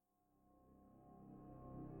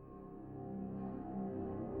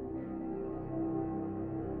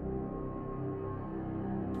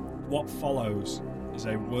What follows is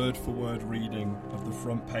a word-for-word reading of the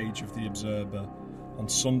front page of The Observer on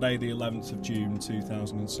Sunday the 11th of June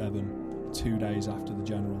 2007, 2 days after the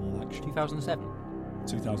general election. 2007?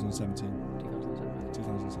 2017.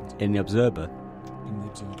 2017. In The Observer? In The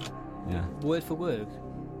Observer. Yeah. Word for word.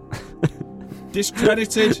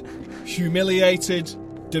 Discredited, humiliated,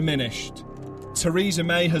 diminished. Theresa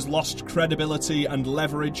May has lost credibility and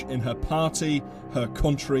leverage in her party, her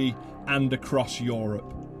country, and across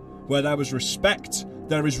Europe. Where there was respect,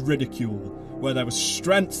 there is ridicule. Where there was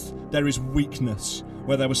strength, there is weakness.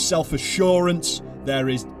 Where there was self-assurance, there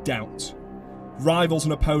is doubt. Rivals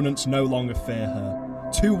and opponents no longer fear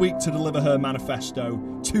her. Too weak to deliver her manifesto,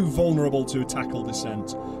 too vulnerable to tackle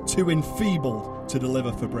dissent, too enfeebled to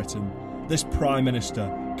deliver for Britain. This Prime Minister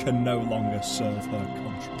can no longer serve her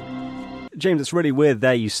country. James, it's really weird.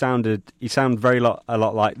 There, you sound a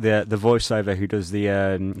lot like the voiceover who does the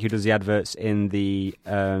adverts in the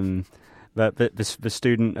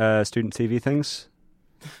student TV things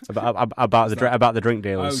about the drink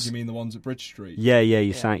deals. Oh, do you mean the ones at Bridge Street? Yeah.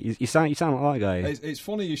 You sound like that guy. It's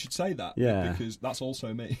funny you should say that. Yeah, because that's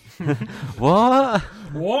also me. What?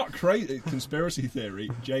 What crazy conspiracy theory?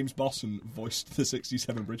 James Bosson voiced the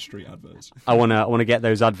 67 Bridge Street adverts. I wanna get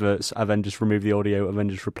those adverts and then just remove the audio and then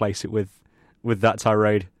just replace it with that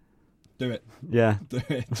tirade. Do it. Yeah. Do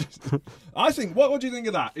it. I think. What do you think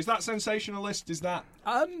of that? Is that sensationalist? Is that?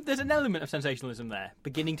 There's an element of sensationalism there,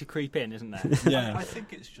 beginning to creep in, isn't there? Yeah. I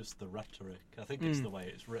think it's just the rhetoric. I think it's the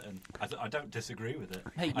way it's written. I don't disagree with it.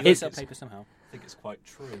 Hey, I you sell paper somehow. I think it's quite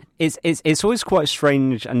true. It's always quite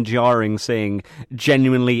strange and jarring seeing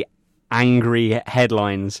genuinely angry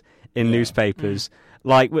headlines in newspapers.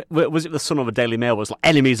 Like, was it the Sun or the Daily Mail? Was like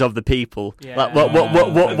enemies of the people. Yeah. Like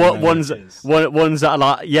what ones that are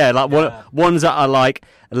like ones that are like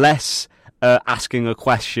less asking a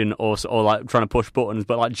question or like trying to push buttons,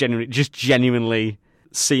 but like genuinely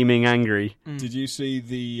seeming angry. Did you see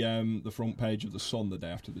the front page of the Sun the day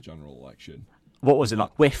after the general election? What was it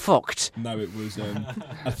like? We're fucked. No, it was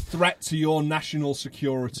a threat to your national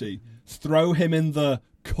security. Throw him in the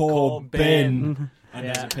core bin. And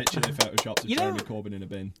there's a picture they photoshopped of Jeremy Corbyn in a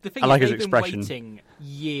bin. The thing I like is, his they've expression. been waiting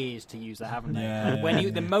years to use that, haven't they? Yeah. And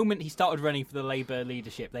when the moment he started running for the Labour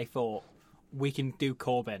leadership, they thought, we can do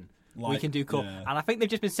Corbyn. We can do Corbyn. Yeah. And I think they've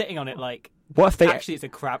just been sitting on it like, What if they actually it's a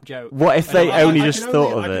crap joke. What if they only just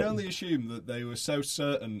thought of I it? can only assume that they were so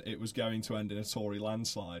certain it was going to end in a Tory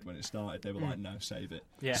landslide when it started. They were like, no, save it.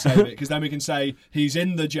 Yeah. Save it. Because then we can say he's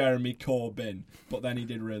in the Jeremy Corbyn, but then he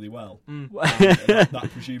did really well. And that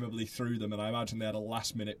presumably threw them, and I imagine they had a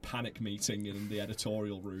last-minute panic meeting in the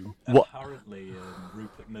editorial room. Apparently,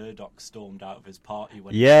 Rupert Murdoch stormed out of his party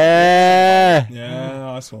when Yeah. Yeah,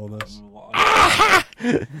 I saw this.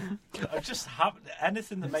 I just have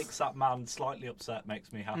anything that makes that man slightly upset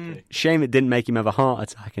makes me happy. Shame it didn't make him have a heart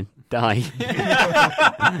attack and die.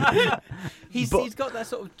 He's got that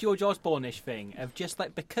sort of George Osborne-ish thing of just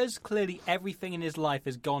like, because clearly everything in his life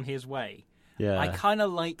has gone his way, Yeah. I kind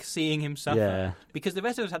of like seeing him suffer. Yeah. Because the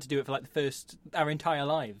rest of us had to do it for like our entire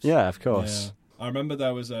lives. Yeah, of course. Yeah. I remember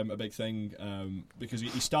there was a big thing because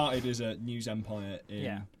he started as a news empire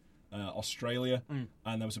in Australia,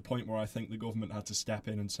 and there was a point where I think the government had to step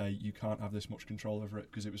in and say, you can't have this much control over it,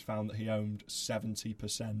 because it was found that he owned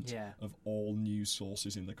 70% of all news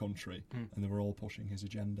sources in the country, and they were all pushing his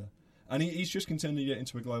agenda. And he's just continued it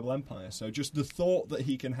into a global empire. So just the thought that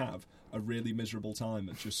he can have a really miserable time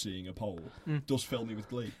at just seeing a poll does fill me with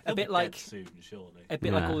glee. A bit like soon, surely. A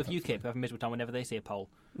bit like all of UKIP who have a miserable time whenever they see a poll.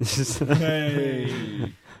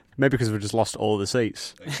 Hey. Maybe because we've just lost all the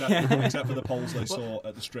seats. Except for the polls they saw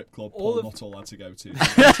at the strip club Paul Nuttall had to go to.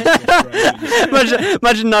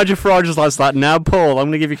 Imagine Nigel Farage was like, now Paul, I'm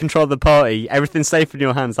going to give you control of the party. Everything's safe in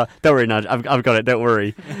your hands. Like, don't worry, Nigel, I've got it, don't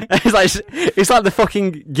worry. It's like the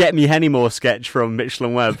fucking Get Me Hennymore sketch from Mitchell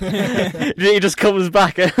and Webb. He just comes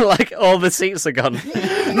back and like all the seats are gone.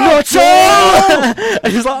 Nuttall!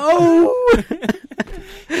 And he's like, oh!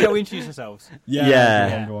 Shall we introduce ourselves?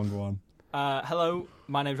 Yeah. Go on. Hello,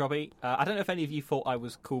 my name's Robbie. I don't know if any of you thought I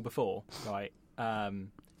was cool before, right?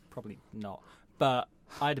 Probably not. But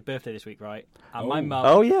I had a birthday this week, right? And my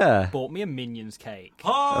mum bought me a Minions cake.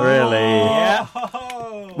 Oh, really? Yeah.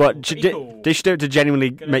 What? Cool. Did she do it to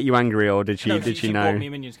genuinely make you angry, or did she? No, did she she know? bought me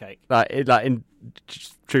a Minions cake. Like in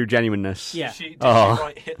true genuineness. Yeah. Did she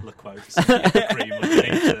write Hitler quotes? Cream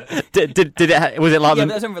underneath it? Did it? Was it like Yeah,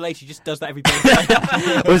 but that's unrelated. She just does that every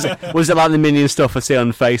birthday. was it like the Minion stuff I see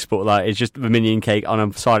on Facebook? Like it's just the Minion cake on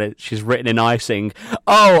her side. She's written in icing.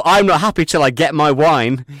 Oh, I'm not happy till I get my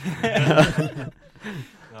wine.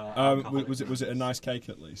 Was it a nice cake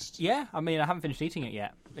at least? Yeah, I mean, I haven't finished eating it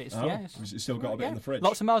yet. It's still got a bit in the fridge.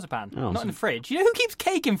 Lots of marzipan. Not in the fridge. You know who keeps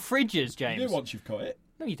cake in fridges, James? You do once you've cut it.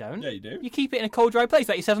 No, you don't. Yeah, you do. You keep it in a cold, dry place,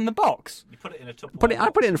 like it says on the box. You put it in a Tupperware.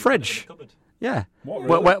 I put it in the fridge. Yeah. What?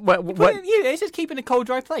 Really? It says keep in a cold,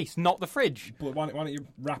 dry place, not the fridge. But why don't you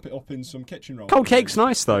wrap it up in some kitchen roll? Cold cake's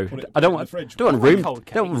nice though. I don't want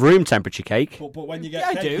room temperature cake. But when you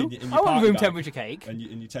get cake, I want room temperature cake. And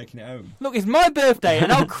you're taking it home. Look, it's my birthday,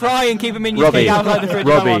 and I'll cry and keep a minion cake outside the fridge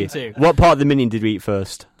if I want to. What part of the minion did we eat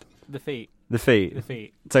first? The feet. The feet. The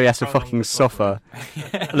feet. So he has to fucking suffer.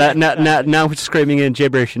 Now we're screaming in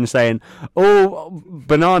gibberish and saying, "Oh,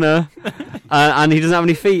 banana," and he doesn't have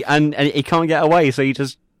any feet, and he can't get away, so you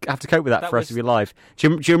just have to cope with that for the rest of your life.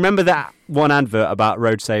 Do you remember that one advert about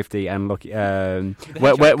road safety and with the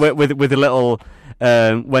little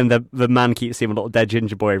when the man keeps seeing a little dead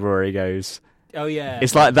ginger boy everywhere he goes? Oh yeah,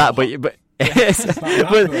 it's like that, but. But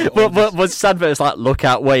sad bit is like, look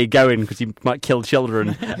out where you're going because you might kill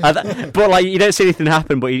children. But like, you don't see anything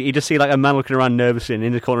happen, but you just see like a man looking around nervously, and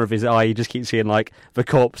in the corner of his eye, you just keep seeing like the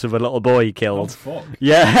corpse of a little boy he killed. Oh, fuck.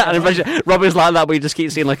 Yeah, and eventually Robin's like that, but you just keep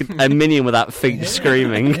seeing like a minion with that feet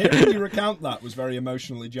screaming. Hearing you recount that was very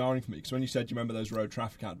emotionally jarring for me because when you said you remember those road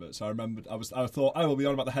traffic adverts, I thought, oh, we'll be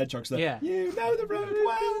on about the hedgehogs. Yeah. You know the road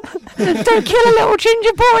well. Don't kill a little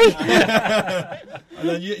ginger boy. And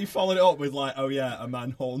then you followed it up with like, oh yeah, a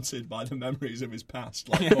man haunted by the memories of his past,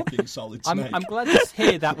 like fucking Solid Snake. I'm glad to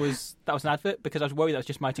hear that was an advert because I was worried that was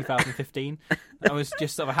just my 2015. I was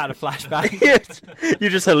just sort of had a flashback. You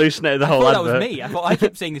just hallucinated the whole advert. That was me. I thought I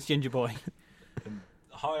kept seeing this ginger boy.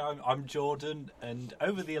 Hi, I'm Jordan, and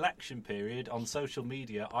over the election period on social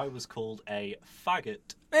media, I was called a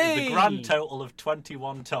faggot. Hey! The grand total of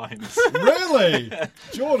 21 times. Really?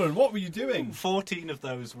 Jordan, what were you doing? 14 of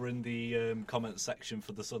those were in the comments section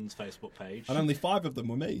for the Sun's Facebook page. And only 5 of them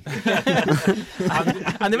were me.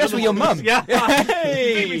 and the rest were your mum. Yeah.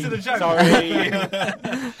 Hey! Beat me to the joke. Sorry.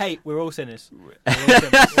 Hey, we're all sinners.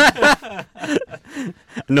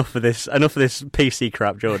 Enough of this PC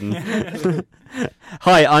crap, Jordan.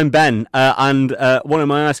 Hi, I'm Ben, and one of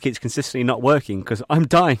my eyes keeps consistently not working because I'm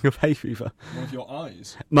dying of hay fever. One of your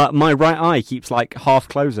eyes? My right eye keeps like half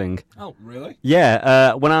closing. Oh, really?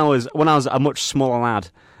 Yeah. When I was a much smaller lad,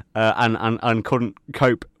 and couldn't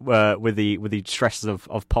cope with the stresses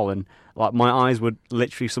of pollen, like my eyes would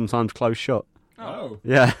literally sometimes close shut. Oh.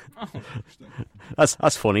 Yeah. Oh.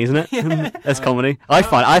 That's funny, isn't it? Yeah. That's comedy.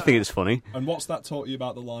 I think it's funny. And what's that taught you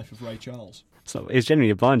about the life of Ray Charles? So it's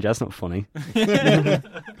genuinely a blind jazz, not funny.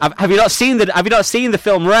 Have you not seen the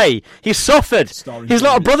film Ray? He suffered. His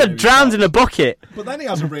little brother drowned in a bucket. But then he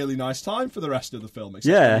has a really nice time for the rest of the film,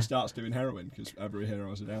 except when he starts doing heroin, because every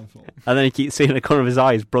hero has a downfall. And then he keeps seeing the corner of his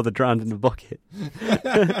eye his brother drowned in a bucket.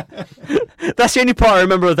 That's the only part I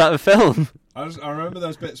remember of that film. I remember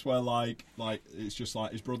those bits where like it's just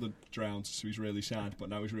like his brother drowns, so he's really sad, but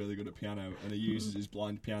now he's really good at piano, and he uses his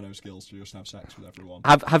blind piano skills to just have sex with everyone.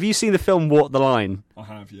 Have you seen the film Walk the Line? I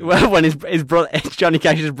have, yeah. When his brother, Johnny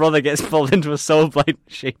Cash's brother, gets pulled into a soul blade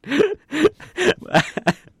machine.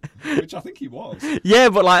 Which I think he was. Yeah,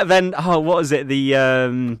 but like then, what was it?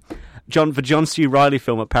 The John C. Reilly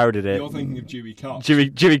film that parodied it. You're thinking of Dewey Cox.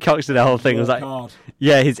 Dewey Cox did the whole thing. It was like, hard.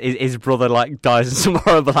 Yeah, his brother like dies in some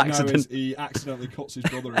horrible accident. No, he accidentally cuts his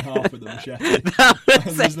brother in half with a machete. And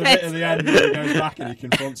there's the bit at the end where he goes back and he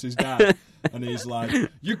confronts his dad, and he's like,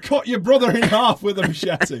 "You cut your brother in half with a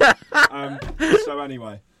machete." So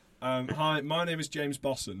anyway, hi, my name is James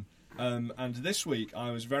Bosson. And this week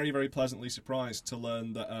I was very, very pleasantly surprised to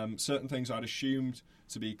learn that certain things I'd assumed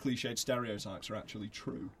to be cliched stereotypes are actually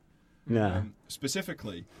true. Yeah.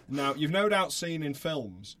 Specifically, now you've no doubt seen in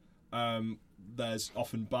films, there's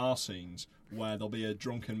often bar scenes where there'll be a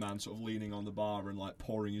drunken man sort of leaning on the bar and like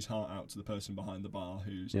pouring his heart out to the person behind the bar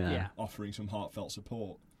who's offering some heartfelt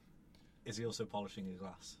support. Is he also polishing his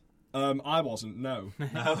glass? I wasn't, no.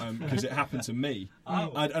 Because it happened to me.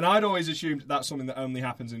 Oh. And I'd always assumed that's something that only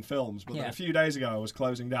happens in films. But then a few days ago, I was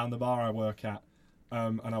closing down the bar I work at,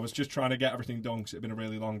 and I was just trying to get everything done because it had been a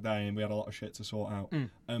really long day and we had a lot of shit to sort out.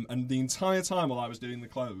 And the entire time while I was doing the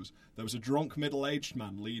close, there was a drunk middle-aged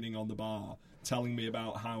man leaning on the bar telling me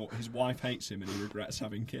about how his wife hates him and he regrets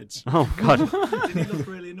having kids. Oh, God. Did he look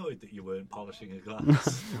really annoyed that you weren't polishing a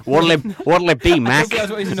glass? What'll it be, Mac?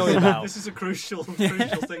 That's what he's annoyed about. This is a crucial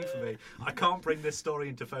thing for me. I can't bring this story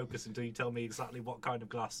into focus until you tell me exactly what kind of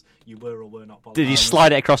glass you were or were not polishing. Did you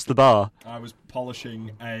slide it across the bar? I was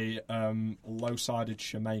polishing a low-sided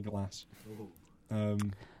Chimay glass.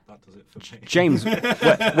 That does it for me. James,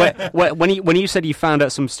 when you said you found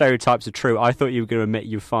out some stereotypes are true, I thought you were going to admit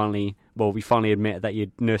we finally admit that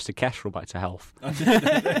you nursed a kestrel back to health. I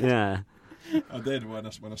did. Yeah. I did when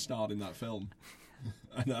I starred in that film.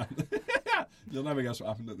 And, you'll never guess what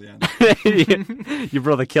happened at the end. Your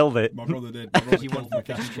brother killed it. My brother did. My brother killed my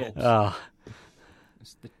kestrel. Oh.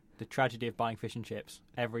 It's the tragedy of buying fish and chips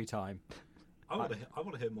every time. I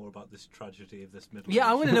want to hear more about this tragedy of this middle. Yeah,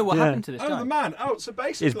 I want to know what happened to this guy. The man. So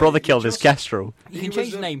basically, his brother killed his kestrel. You can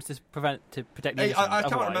change names to protect the innocent. I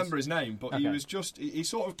can't remember his name, but he was just. He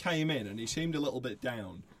sort of came in and he seemed a little bit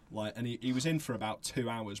down. And he was in for about 2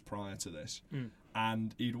 hours prior to this,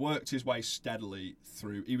 and he'd worked his way steadily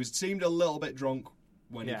through. He seemed a little bit drunk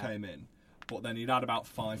when he came in, but then he'd had about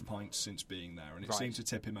 5 pints since being there, and it seemed to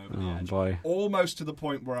tip him over the edge. Boy. Almost to the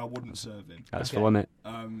point where I wouldn't serve him. That's the limit.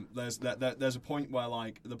 There's a point where,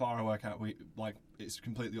 like, the bar I work at, it's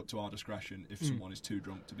completely up to our discretion if someone is too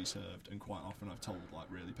drunk to be served, and quite often I've told, like,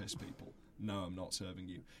 really pissed people, no, I'm not serving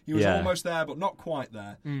you. He was almost there, but not quite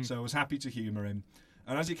there, so I was happy to humour him.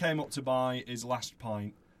 And as he came up to buy his last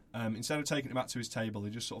pint, instead of taking it back to his table, he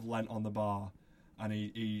just sort of leant on the bar, and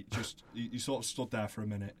he sort of stood there for a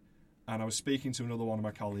minute. And I was speaking to another one of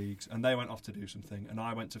my colleagues, and they went off to do something, and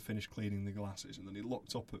I went to finish cleaning the glasses, and then he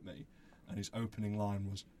looked up at me, and his opening line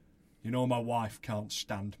was, "You know, my wife can't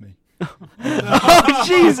stand me." Oh,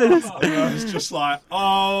 Jesus! And I was just like, no!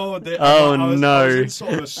 I was in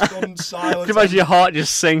sort of a stunned silence. Can you imagine your heart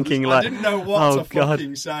just sinking? I didn't know what to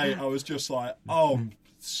fucking say. I was just like,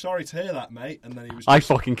 sorry to hear that, mate. And then he was. I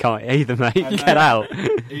fucking can't either, mate. Get out.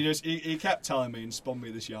 He kept telling me and spun me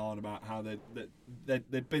this yarn about how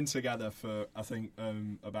they'd been together for, I think,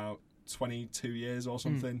 about 22 years or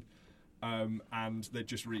something. And they'd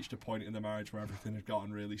just reached a point in the marriage where everything had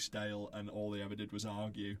gotten really stale, and all they ever did was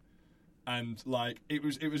argue. And like it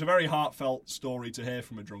was a very heartfelt story to hear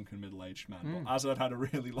from a drunken middle-aged man. But as I'd had a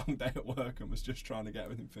really long day at work and was just trying to get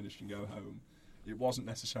everything finished and go home, it wasn't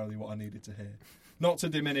necessarily what I needed to hear. Not to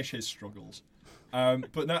diminish his struggles,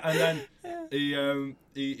 but no. And then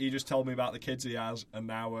he just told me about the kids he has, and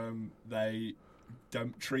now they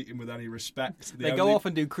don't treat him with any respect. They go off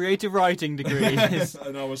and do creative writing degrees.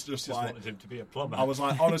 And I was just like, wanted him to be a plumber. I was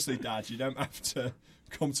like, honestly, Dad, you don't have to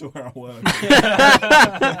come to where I work.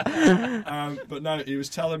 But no, he was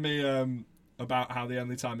telling me about how the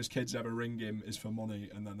only time his kids ever ring him is for money,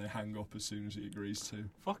 and then they hang up as soon as he agrees to.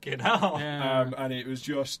 Fucking hell! Yeah. And it was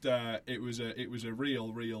just it was a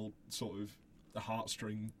real sort of the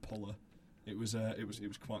heartstring puller. It was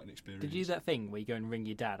quite an experience. Did you do that thing where you go and ring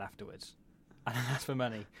your dad afterwards and ask for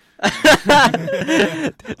money?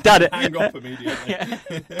 Dad, hang up immediately.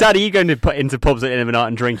 Dad, are you going to put into pubs at the end of the night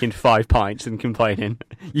and drinking 5 pints and complaining?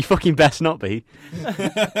 You fucking best not be.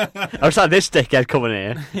 I was like, this dickhead coming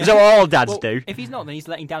here. Is that what all dads do? If he's not, then he's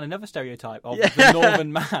letting down another stereotype of the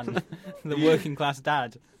northern man, the working class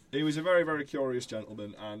dad. He was a very, very curious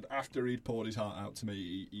gentleman, and after he'd poured his heart out to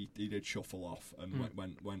me, he did shuffle off and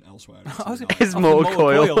went elsewhere. His mortal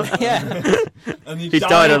coil. Yeah. And he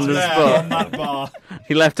died on the spot. On that bar.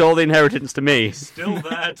 He left all the inheritance to me. Still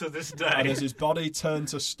there to this day. And as his body turned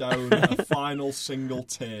to stone, a final single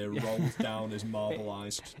tear rolled down his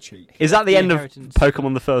marbleized cheek. Is that the end of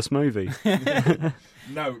Pokemon the first movie?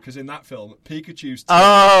 No, because in that film, Pikachu's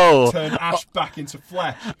turned Ash back into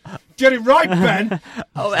flesh. Get it right, Ben!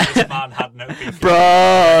 This man had no people.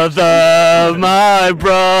 Brother, my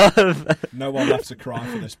brother. No one left to cry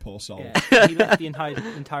for this poor soul. Yeah. He left the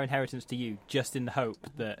entire inheritance to you, just in the hope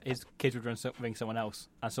that his kids would ring someone else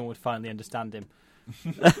and someone would finally understand him.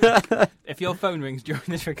 If your phone rings during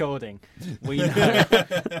this recording, we know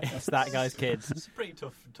it's that guy's kids. It's pretty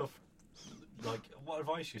tough. Like, what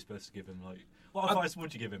advice are you supposed to give him? Like, what advice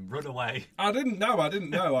would you give him? Run away. I didn't know.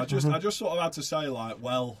 I just sort of had to say, like,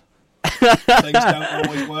 well, things don't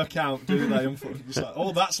always work out, do they? Unfortunately, it's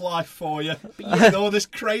like, that's life for you. This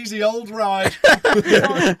crazy old ride.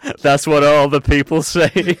 That's what all the people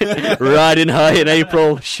say. Riding high in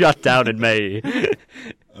April, shut down in May.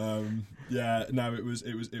 Yeah, no, it was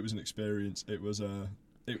an experience. It was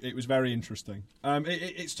It was very interesting.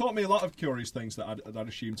 It's taught me a lot of curious things that I'd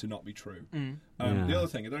assumed to not be true. The other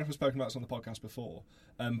thing, I don't know if I've spoken about this on the podcast before,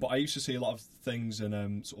 but I used to see a lot of things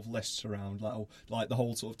and sort of lists around, like the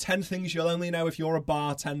whole sort of 10 things you'll only know if you're a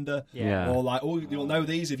bartender, or like, you'll know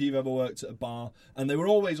these if you've ever worked at a bar, and they were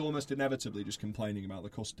always almost inevitably just complaining about the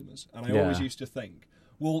customers. And I always used to think,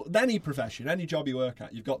 well, any profession, any job you work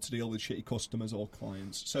at, you've got to deal with shitty customers or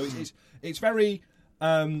clients. So it's very...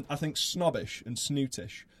 I think snobbish and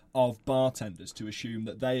snootish. of bartenders to assume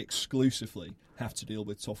that they exclusively have to deal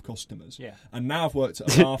with tough customers. Yeah. And now I've worked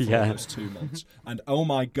at a bar for almost 2 months, and oh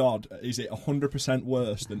my God, is it 100%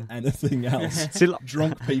 worse than anything else?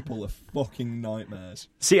 Drunk people are fucking nightmares.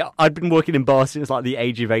 See, I'd been working in bars since like the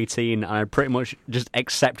age of 18, and I pretty much just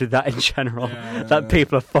accepted that in general, that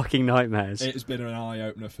people are fucking nightmares. It's been an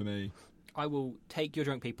eye-opener for me. I will take your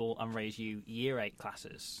drunk people and raise you Year 8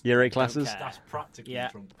 classes. Year 8 classes? That's practically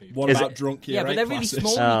drunk people. What about drunk Year 8 classes? Yeah, but they're really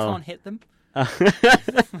small, you can't hit them.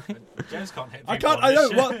 James can't hit I can't. I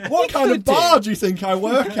don't. What kind of bar do you think I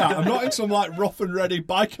work at? I'm not in some like rough and ready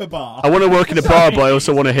biker bar. I want to work in a bar, but I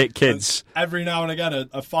also want to hit kids. Every now and again,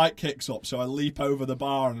 a fight kicks up, so I leap over the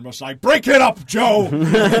bar and I'm just like, "Break it up, Joe!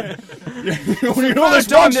 you know this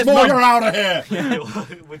once more, you're out of here."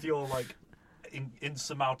 With your like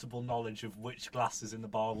insurmountable knowledge of which glasses in the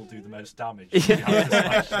bar will do the most damage. You have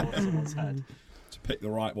to smash someone's head. To pick the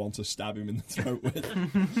right one to stab him in the throat with.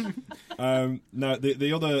 No,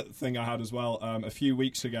 the other thing I had as well, a few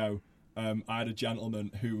weeks ago, I had a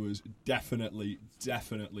gentleman who was definitely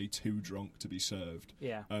too drunk to be served.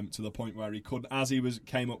 Yeah. To the point where he couldn't, as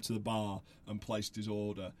came up to the bar and placed his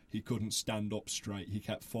order, he couldn't stand up straight. He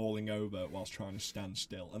kept falling over whilst trying to stand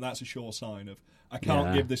still, and that's a sure sign of I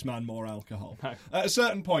can't give this man more alcohol. No. At a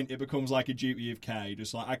certain point, it becomes like a duty of care.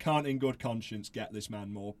 Just like I can't, in good conscience, get this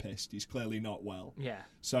man more pissed. He's clearly not well. Yeah.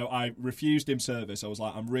 So I refused him service. I was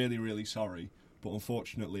like, I'm really, really sorry, but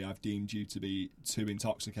unfortunately, I've deemed you to be too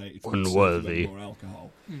intoxicated for unworthy more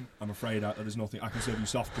alcohol. I'm afraid there's nothing. I can serve you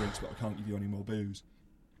soft drinks, but I can't give you any more booze.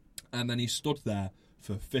 And then he stood there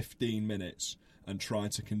for 15 minutes and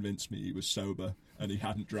tried to convince me he was sober and he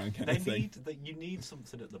hadn't drank anything. You need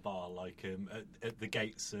something at the bar, like at the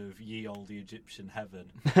gates of ye olde Egyptian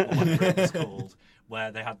heaven, or whatever it was called,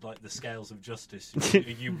 where they had like the scales of justice.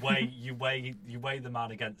 You weigh the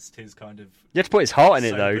man against his kind of. You have to put his heart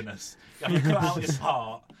in it, though. You have to cut out his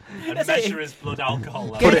heart and measure his blood alcohol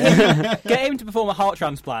level. Get him to perform a heart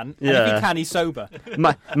transplant, and if he can, he's sober.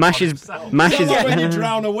 Mash his when you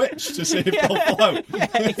drown a witch to see if they'll float.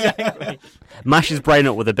 Yeah, exactly. Mash his brain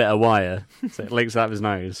up with a bit of wire so it leaks out of his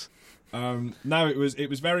nose. No, it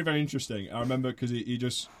was very, very interesting. I remember because he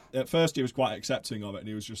just at first he was quite accepting of it, and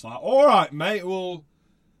he was just like, "All right, mate, well,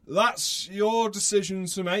 that's your decision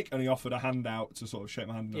to make." And he offered a hand out to sort of shake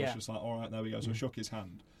my hand, and I was just like, "All right, there we go." So I shook his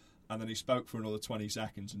hand, and then he spoke for another 20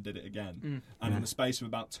 seconds and did it again, and in the space of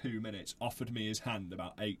about 2 minutes, offered me his hand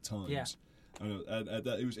about 8 times. Yeah.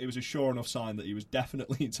 It was a sure enough sign that he was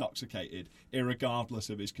definitely intoxicated, irregardless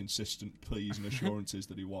of his consistent pleas and assurances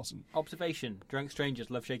that he wasn't. Observation: drunk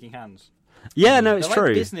strangers love shaking hands. Yeah, no, it's They're true.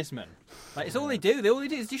 Like businessmen, like it's all they do. All they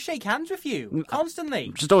do is just shake hands with you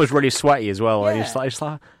constantly. Just always really sweaty as well. Yeah. It's like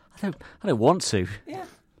I don't want to. Yeah.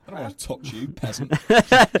 I don't want to touch you, peasant.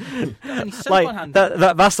 Like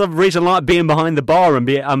that's the reason I like being behind the bar and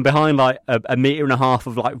behind like a metre and a half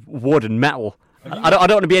of like wood and metal. I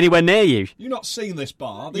don't want to be anywhere near you. You've not seen this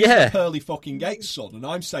bar. These are Pearly fucking Gates, son, and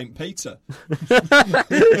I'm St. Peter.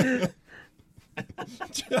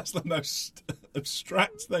 That's the most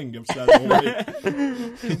abstract thing I've said all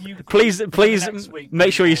week. Please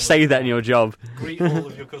make sure you say that in your job. Greet all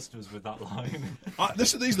of your customers with that line.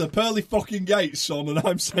 These are the Pearly fucking Gates, son, and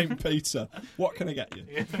I'm St. Peter. What can I get you?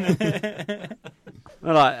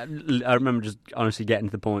 Well, I remember just honestly getting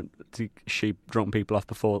to the point to sheep drunk people off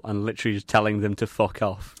before and literally just telling them to fuck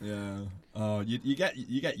off. Yeah. You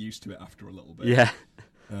get used to it after a little bit. Yeah.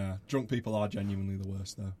 Drunk people are genuinely the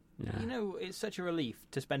worst, though. Yeah. You know, it's such a relief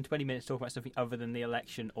to spend 20 minutes talking about something other than the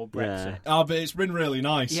election or Brexit. Yeah. But it's been really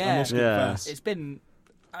nice. Yeah. I must confess. It's been,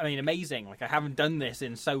 amazing. Like, I haven't done this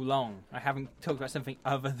in so long. I haven't talked about something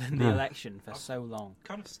other than the election for so long.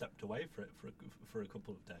 Kind of stepped away for it for a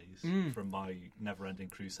couple of days from my never-ending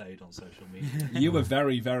crusade on social media. You were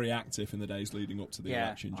very, very active in the days leading up to the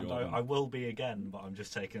election, Jordan. I will be again, but I'm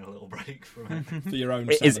just taking a little break from it. For your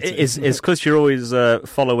own sanity. It's because you're always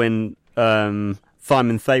following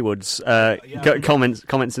Fireman Thaywood's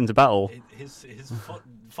comments into battle. His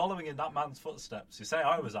following in that man's footsteps. You say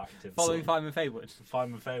I was active. Following Fireman Thaywood.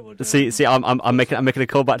 Fireman Thaywood. See, I'm making a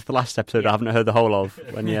call back to the last episode. I haven't heard the whole of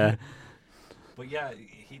when But yeah,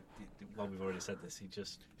 we've already said this.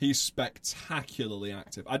 He's spectacularly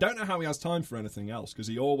active. I don't know how he has time for anything else because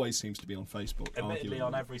he always seems to be on Facebook. Admittedly,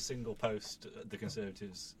 on every single post the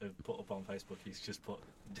Conservatives have put up on Facebook, he's just put.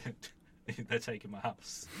 They're taking my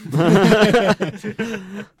house.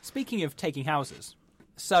 Speaking of taking houses,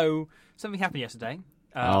 so something happened yesterday.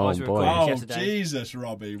 Yesterday. Jesus,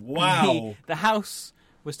 Robbie! Wow. The house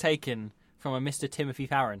was taken from a Mr. Timothy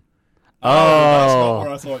Farron. That's not where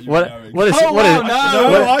I thought you were going. What is? No,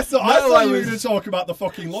 I thought you were going to talk about the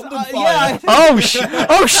fucking London fire. Yeah. Oh shit!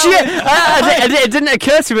 It didn't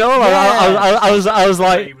occur to me at all. I was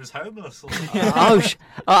like, he was homeless.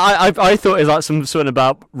 I thought it was like something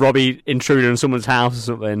about Robbie intruding on someone's house or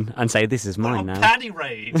something and say, "This is mine now." Paddy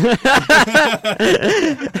raid.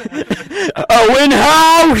 Owen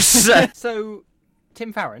House. So,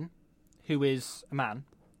 Tim Farron, who is a man,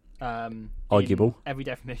 arguable, in every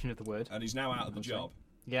definition of the word, And he's now out of the job.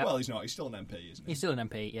 Yeah. Well, he's not. He's still an MP, isn't he? He's still an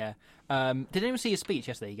MP. Yeah. Did anyone see his speech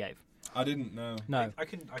yesterday? He gave. I didn't know. No. I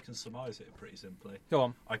can surmise it pretty simply. Go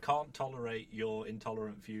on. I can't tolerate your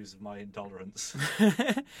intolerant views of my intolerance.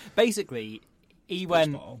 Basically, he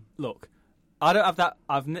went, look, I don't have that.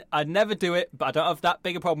 I'd never do it, but I don't have that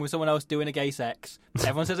big a problem with someone else doing a gay sex. But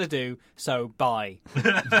everyone says I do, so bye.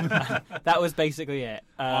 That was basically it.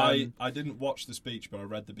 I didn't watch the speech, but I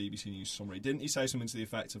read the BBC News summary. Didn't he say something to the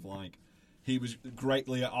effect of like he was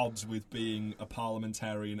greatly at odds with being a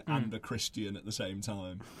parliamentarian and a Christian at the same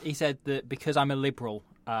time? He said that because I'm a liberal,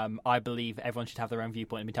 I believe everyone should have their own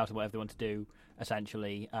viewpoint and be entitled to whatever they want to do,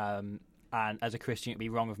 essentially. And as a Christian, it'd be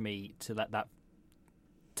wrong of me to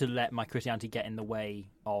let my Christianity get in the way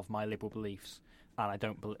of my liberal beliefs, and I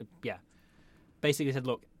don't believe. Yeah, basically said,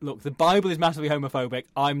 look, the Bible is massively homophobic.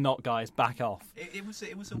 I'm not, guys. Back off. It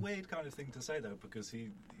was a weird kind of thing to say though, because he's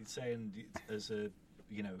saying as a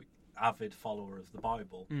avid follower of the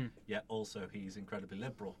Bible, yet also he's incredibly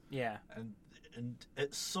liberal. Yeah, and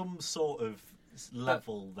at some sort of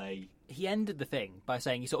level he ended the thing by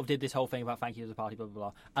saying he sort of did this whole thing about thank you to the party, blah blah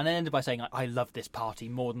blah, and then ended by saying I love this party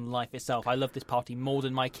more than life itself. I love this party more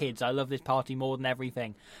than my kids. I love this party more than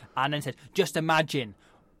everything. And then said, just imagine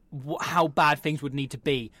how bad things would need to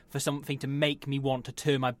be for something to make me want to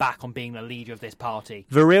turn my back on being the leader of this party.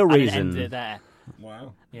 The real reason. And ended it there.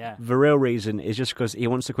 Wow. Yeah. The real reason is just because he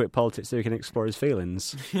wants to quit politics so he can explore his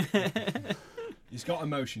feelings. He's got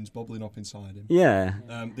emotions bubbling up inside him. Yeah.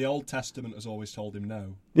 The Old Testament has always told him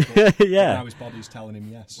no. Yeah. But now his body's telling him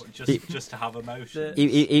yes. Just to have emotion.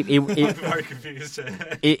 I'm very confused.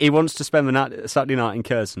 He wants to spend the Saturday night in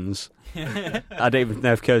Curzon's. I don't even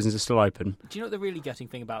know if Curzon's are still open. Do you know what the really gutting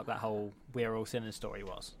thing about that whole We're All Sinners story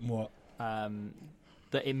was? What?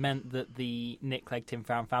 That it meant that the Nick Clegg Tim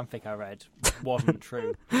Farron fanfic I read wasn't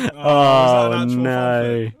true. Oh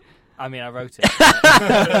no! Fanfic? I mean, I wrote it.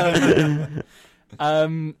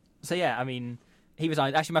 So yeah, I mean, he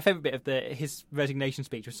resigned. Actually, my favourite bit of his resignation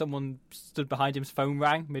speech was someone stood behind him's phone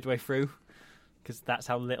rang midway through, because that's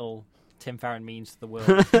how little Tim Farron means to the world.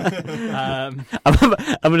 I'm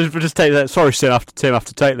going to just take that. Sorry, Tim, I have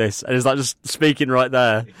to take this. And it's like just speaking right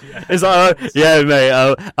there. Yeah. It's like, yeah, mate,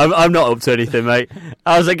 I'm not up to anything, mate.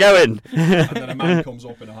 How's it going? And then a man comes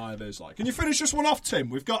up in a high vis like, can you finish this one off,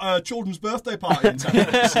 Tim? We've got a children's birthday party in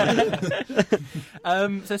 10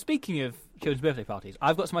 minutes. So speaking of children's birthday parties,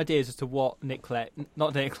 I've got some ideas as to what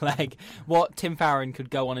what Tim Farron could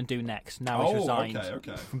go on and do next. Now he's resigned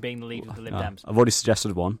from being the leader of the Lib Dems. I've already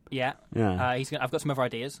suggested one. Yeah. I've got some other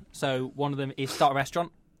ideas. So one of them is start a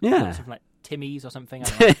restaurant. Yeah. Something like Timmy's or something.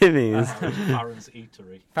 Timmy's. Farron's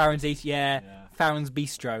Eatery. Farron's Eatery, yeah. Farron's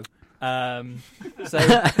Bistro. So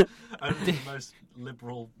only the most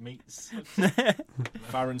liberal meats.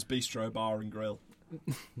 Farron's Bistro Bar and Grill.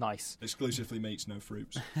 Nice. Exclusively meats, no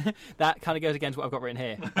fruits. That kind of goes against what I've got written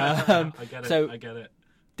here. I get it.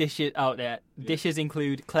 Dishes. Oh, yeah. Dishes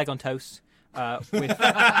include Clegg on toast. With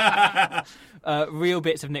real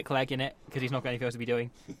bits of Nick Clegg in it, because he's not got anything else to be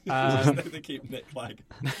doing. They keep Nick Clegg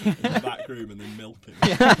in the back room and then milk him.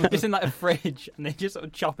 Yeah, just in like a fridge, and they just sort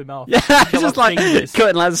of chop him off. Yeah, just like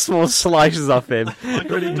cutting like small slices off him. Like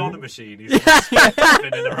a Madonna machine. He's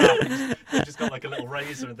spinning around. They've just got like a little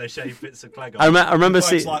razor and they shave bits of Clegg off. I remember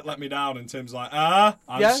seeing. like, let me down, and Tim's like,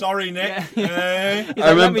 I'm sorry, Nick. Yeah. He's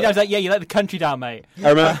like, let me down. He's like, yeah, you let the country down, mate.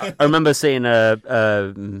 I remember seeing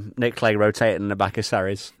Nick Clegg rotating in the back of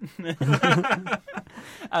Sarri's.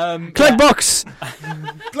 Clegg box!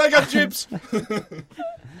 Clegg on chips!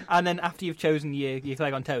 And then after you've chosen your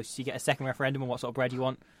Clegg on toast, you get a second referendum on what sort of bread you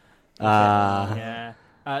want. Yeah.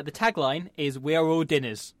 The tagline is, "We are all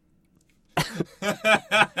dinners."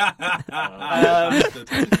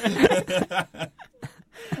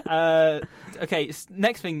 Okay,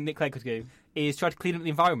 next thing Nick Clegg could do is try to clean up the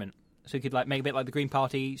environment. So he could like make a bit like the Green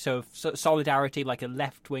Party, so solidarity, like a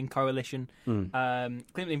left-wing coalition. Clean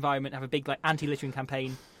up the environment, have a big like anti-littering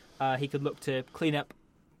campaign. He could look to clean up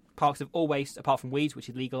parks of all waste apart from weeds, which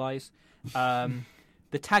he'd legalise. The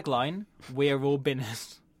tagline: "We're all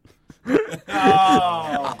binners."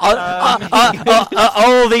 Are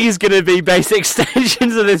all these going to be basic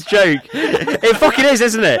extensions of this joke? It fucking is,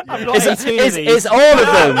 isn't it? It's all of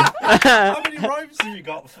them. How many rhymes have you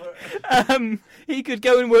got for? He could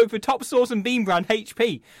go and work for Top Sauce and Bean brand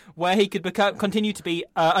HP, where he could continue to be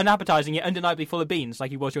unappetizing yet undeniably full of beans,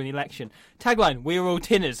 like he was during the election. Tagline: "We're all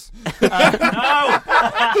tinners." No.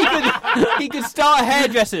 He could start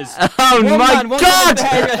hairdressers. Oh my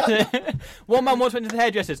God! One man once went to the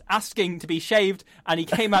hairdressers asking to be shaved, and he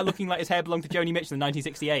came out looking like his hair belonged to Joni Mitchell in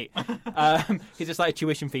 1968. He's just like a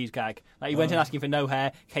tuition fees gag. Like he went in asking for no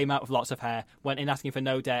hair, came out with lots of hair. Went in asking for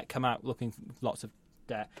no debt, come out looking for lots of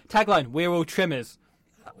debt. Tagline: "We're all trimmers."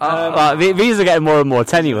 These are getting more and more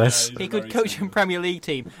tenuous. He could coach a Premier League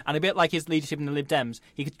team, and a bit like his leadership in the Lib Dems,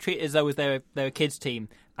 he could treat it as though they're a kids' team,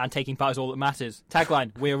 and taking part is all that matters.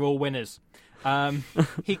 Tagline: "We're all winners."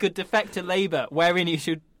 He could defect to Labour, wherein he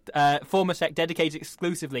should form a sect dedicated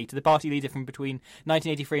exclusively to the party leader from between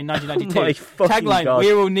 1983 and 1992. Tagline: God.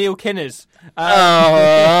 "We're all Neil Kinners."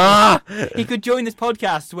 He could join this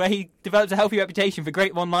podcast where he develops a healthy reputation for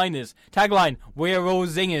great one-liners. Tagline: "We're all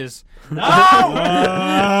zingers." No!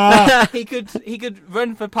 He could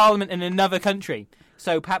run for Parliament in another country.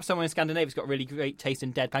 So perhaps someone in Scandinavia's got really great taste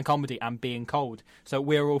in deadpan comedy and being cold. So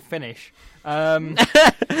we're all Finnish. That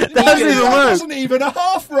wasn't even a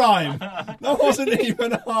half rhyme. That wasn't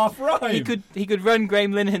even a half rhyme. He could run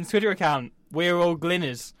Graham Linehan's Twitter account. We're all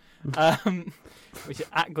Glinners, which is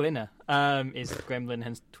at Glinner. Is Graham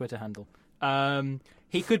Linehan's Twitter handle.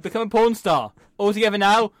 He could become a porn star. All together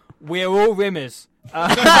now, we're all Rimmers.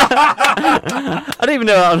 I don't even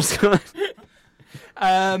know what I'm just going.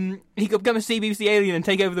 He could become a CBC alien and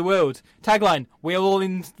take over the world. Tagline: "We're all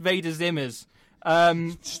Invader Zimmers."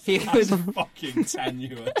 He That's fucking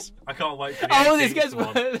tenuous. I can't wait for the this gets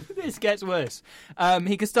worse. This gets worse.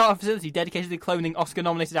 He could start a facility dedicated to cloning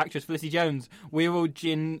Oscar-nominated actress Felicity Jones. We're all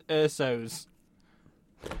Jin Ursos.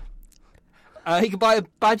 He could buy a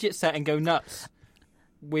budget set and go nuts.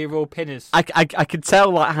 We're all pinners. I could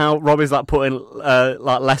tell like how Rob is like putting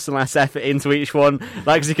like less and less effort into each one,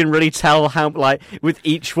 like because you can really tell how like with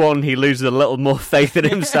each one he loses a little more faith in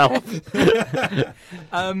himself.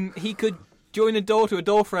 He could join a door to a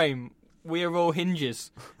door frame. We're all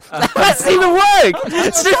hinges. That's even work.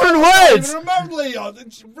 It's different words. Remotely,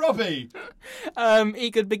 Robbie.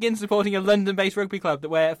 He could begin supporting a London-based rugby club that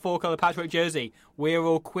wear a 4-colour patchwork jersey. We're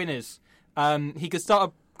all Quinners. He could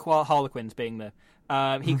start Harlequins being there.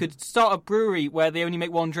 He could start a brewery where they only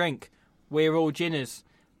make one drink. We're all ginners.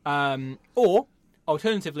 Or,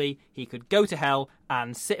 alternatively, he could go to hell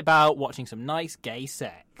and sit about watching some nice gay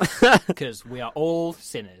sex. Because we are all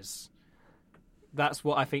sinners. That's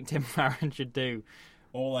what I think Tim Farron should do.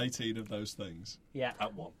 All 18 of those things. Yeah.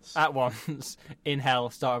 At once. At once. In hell,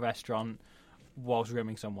 start a restaurant whilst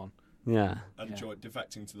rimming someone. Yeah. And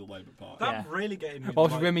defecting to the Labour Party. That would really get in the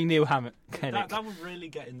whilst way. rimming Neil Hammett. That would really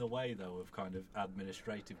get in the way, though, of kind of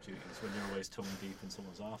administrative duties when you're always tongue deep in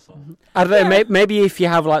someone's arsehole. I don't know. Maybe if you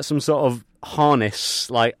have like some sort of harness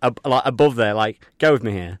like above there, like go with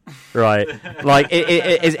me here, right? Like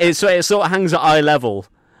it sort of hangs at eye level,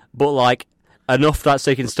 but like enough that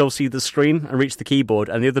so you can still see the screen and reach the keyboard,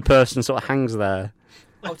 and the other person sort of hangs there.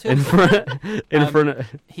 In front.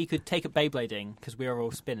 He could take up Beyblading because we are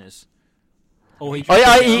all spinners. Or he just come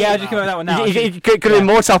up with that one now. He could have been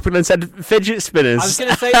more topical and said fidget spinners. I was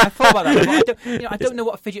going to say, I thought about that, but I don't know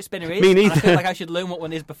what a fidget spinner is. Me neither. I feel like I should learn what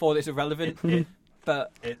one is before it's irrelevant.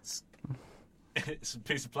 But it's a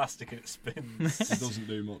piece of plastic and it spins. It doesn't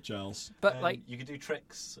do much else. But like you can do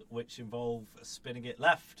tricks which involve spinning it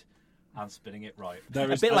left and spinning it right.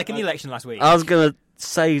 A bit like in the election last week. I was going to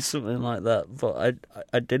say something like that, but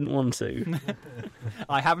I didn't want to.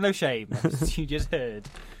 I have no shame, as you just heard.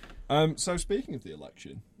 So speaking of the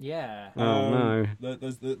election, yeah. No.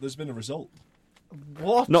 There's been a result.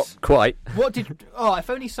 What? Not quite. What did? Oh, if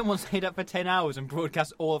only someone stayed up for 10 hours and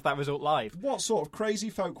broadcast all of that result live. What sort of crazy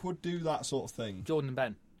folk would do that sort of thing? Jordan and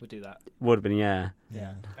Ben would do that. Would have been, yeah.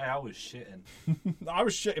 Yeah. Hey, I was shitting. I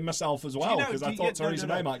was shitting myself as well because I thought Theresa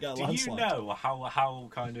May might get a landslide. Do you know how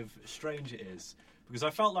kind of strange it is? Because I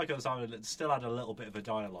felt like I was still had a little bit of a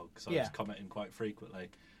dialogue because I was commenting quite frequently.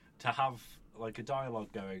 To have like a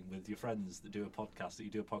dialogue going with your friends that do a podcast, that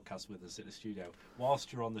you do a podcast with us in the studio,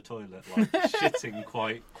 whilst you're on the toilet, like shitting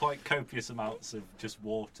quite copious amounts of just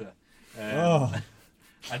water, and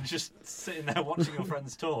just sitting there watching your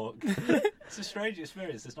friends talk. It's a strange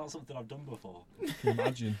experience. It's not something I've done before. Can you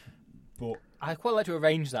imagine? But I'd quite like to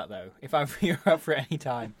arrange that though, if you're up for it any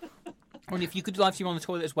time. And if you could live stream on the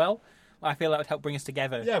toilet as well, I feel that would help bring us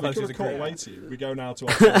together. Yeah, we closer could as have a caught group. away to you. We go now to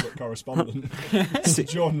our favourite correspondent,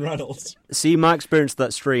 John Reynolds. See, my experience of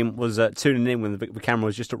that stream was tuning in when the camera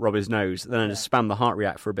was just up Robbie's nose, then I just spammed the heart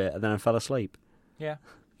react for a bit, and then I fell asleep. Yeah,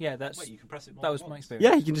 that's. Wait, you can press it more that was than my once? experience.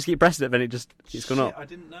 Yeah, you can just keep pressing it, then it's gone up. I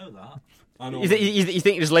didn't know that. You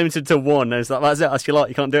think you're just limited to one, and it's like, that's it, that's your lot,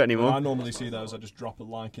 you can't do it anymore. I normally see those, I just drop a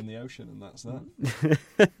like in the ocean, and that's that.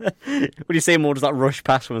 What do you say more? Does that rush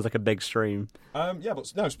past when it's like a big stream? Yeah,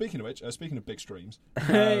 but no, speaking of which, speaking of big streams,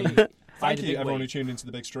 Hey. thank you everyone who tuned into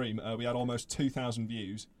the big stream. We had almost 2,000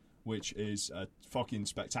 views, which is fucking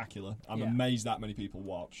spectacular. I'm amazed that many people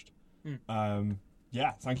watched.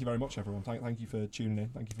 Yeah, thank you very much, everyone. Thank you for tuning in.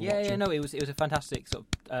 Thank you for watching. Yeah, no, it was a fantastic sort of.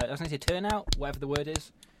 I was going to say turnout, whatever the word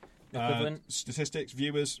is. Equivalent. Statistics,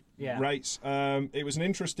 viewers, Yeah. rates. It was an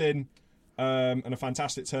interesting and a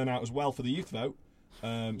fantastic turnout as well for the youth vote.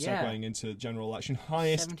 Segueing into general election,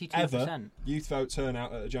 highest 72%. ever youth vote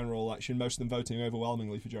turnout at a general election. Most of them voting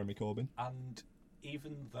overwhelmingly for Jeremy Corbyn. And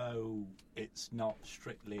even though it's not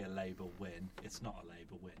strictly a Labour win, it's not a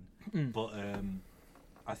Labour win. But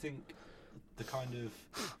I think the kind of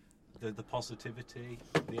the positivity,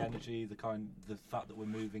 the energy, the fact that we're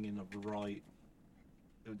moving in the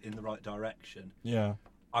right direction. Yeah.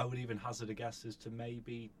 I would even hazard a guess as to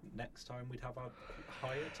maybe next time we'd have a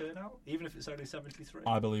higher turnout, even if it's only 73.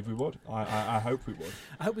 I believe we would. I hope we would.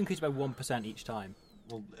 I hope we increase by 1% each time.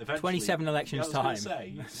 Well, eventually, 27 elections I was time.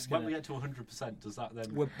 gonna say, when we get to 100%, does that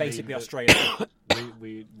then We're basically mean that Australia.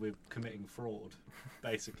 we're committing fraud,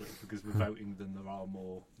 basically, because we're voting than there are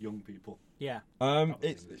more young people. Yeah.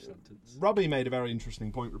 Robbie made a very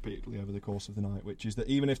interesting point repeatedly over the course of the night, which is that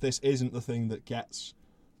even if this isn't the thing that gets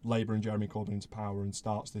Labour and Jeremy Corbyn into power and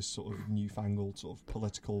starts this sort of newfangled sort of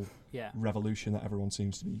political revolution that everyone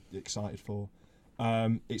seems to be excited for,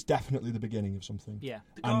 it's definitely the beginning of something. Yeah.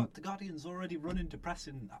 The Guardian's already running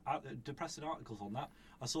depressing articles on that.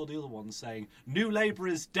 I saw the other one saying "New Labour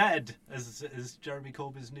is dead" as Jeremy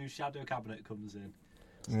Corbyn's new shadow cabinet comes in.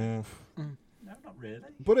 Yeah. No, not really.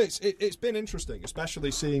 But it's been interesting, especially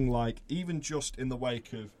seeing, like, even just in the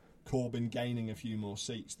wake of Corbyn gaining a few more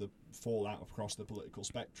seats, the fallout across the political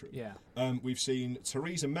spectrum. Yeah. We've seen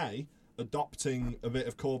Theresa May adopting a bit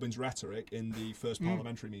of Corbyn's rhetoric in the first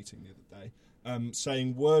parliamentary meeting the other day,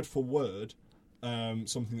 saying word for word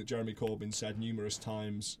something that Jeremy Corbyn said numerous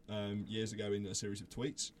times years ago in a series of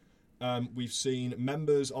tweets. We've seen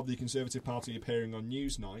members of the Conservative Party appearing on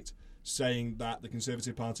Newsnight saying that the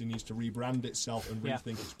Conservative Party needs to rebrand itself and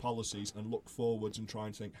rethink its policies and look forwards and try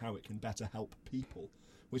and think how it can better help people,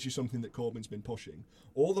 which is something that Corbyn's been pushing.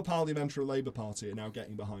 All the Parliamentary Labour Party are now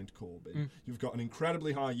getting behind Corbyn. You've got an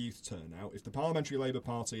incredibly high youth turnout. If the Parliamentary Labour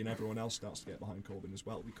Party and everyone else starts to get behind Corbyn as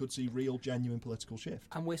well, we could see real, genuine political shift.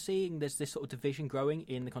 And we're seeing there's this sort of division growing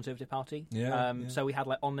in the Conservative Party. Yeah. So we had,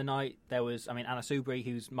 like, on the night, there was, Anna Soubry,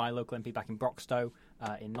 who's my local MP back in Broxtowe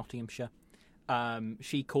in Nottinghamshire.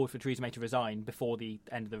 She called for Theresa May to resign before the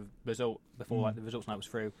end of the result, before the results night was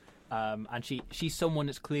through. And she's someone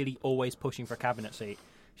that's clearly always pushing for a cabinet seat.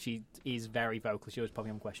 She is very vocal. She was probably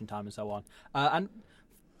on Question Time and so on. And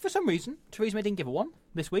for some reason, Theresa May didn't give her one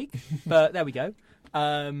this week, but there we go.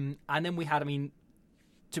 And then we had,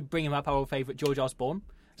 to bring him up, our favourite George Osborne,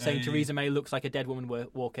 saying Theresa May looks like a dead woman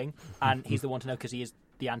walking, and he's the one to know because he is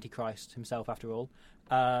the Antichrist himself, after all.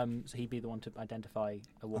 So he'd be the one to identify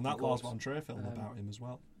a walking And that corpse. Lars von Trier film about him as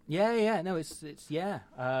well. Yeah. No, it's yeah.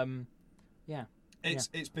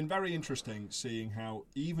 It's been very interesting seeing how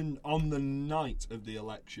even on the night of the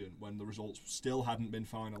election, when the results still hadn't been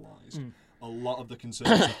finalised, a lot of the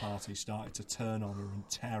Conservative Party started to turn on her and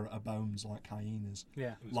tear at her bones like hyenas.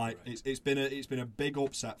 Yeah, it's been a big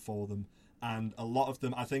upset for them, and a lot of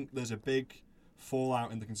them. I think there's a big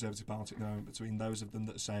fallout in the Conservative Party at the moment between those of them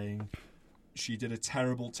that are saying she did a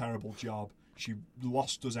terrible, terrible job. She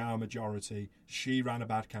lost us our majority. She ran a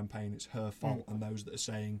bad campaign. It's her fault. And those that are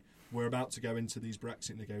saying we're about to go into these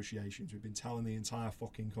Brexit negotiations. We've been telling the entire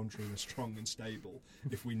fucking country we're strong and stable.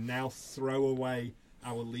 If we now throw away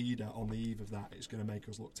our leader on the eve of that, it's going to make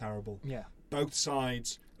us look terrible. Yeah. Both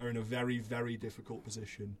sides are in a very, very difficult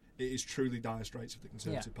position. It is truly dire straits of the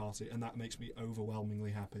Conservative Party, and that makes me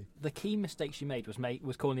overwhelmingly happy. The key mistake she made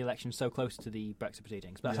was calling the election so close to the Brexit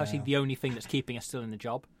proceedings. But that's actually the only thing that's keeping us still in the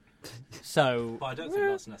job. So, but I don't think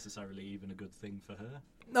that's necessarily even a good thing for her.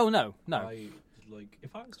 No.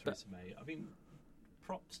 If I was Theresa May,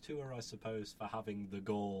 props to her, I suppose, for having the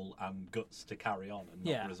gall and guts to carry on and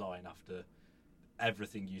not resign after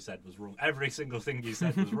everything you said was wrong. Every single thing you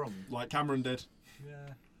said was wrong. Like Cameron did.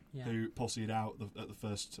 Yeah. Who pussied out at the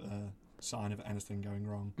first sign of anything going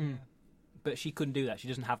wrong. But she couldn't do that. She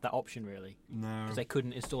doesn't have that option, really. No. Because they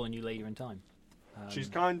couldn't install a new leader in time. She's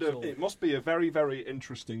kind of. It must be a very, very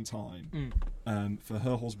interesting time for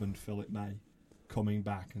her husband, Philip May, coming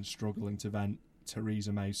back and struggling to vent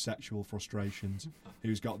Theresa May's sexual frustrations,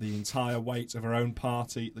 who's got the entire weight of her own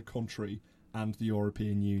party, the country, and the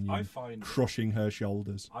European Union crushing her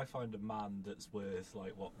shoulders. I find a man that's worth,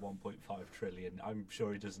 1.5 trillion, I'm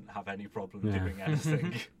sure he doesn't have any problem doing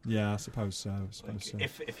anything. Yeah, I suppose so.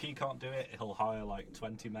 If he can't do it, he'll hire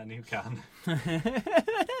 20 men who can.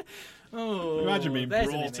 Imagine being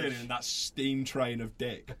brought in that steam train of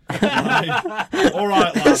dick. All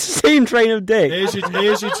right, lads. Steam train of dick. Here's your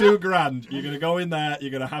 £2,000. You're going to go in there,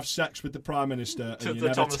 you're going to have sex with the Prime Minister, and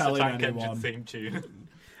you're never telling anyone. Theme tune.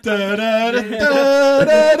 That's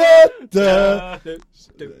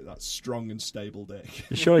strong and stable dick.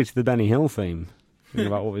 Surely to the Benny Hill theme. Thinking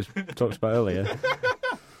about what we talked about earlier.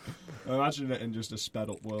 Imagine it in just a sped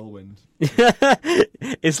up whirlwind.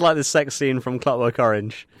 It's like the sex scene from Clockwork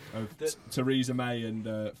Orange. Of Theresa May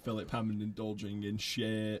and Philip Hammond indulging in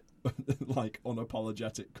sheer,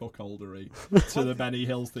 unapologetic cuckoldery to the Benny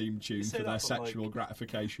Hill theme tune for their sexual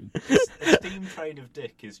gratification. A steam train of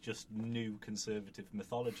dick is just new conservative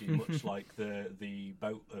mythology, much like the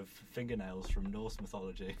boat of fingernails from Norse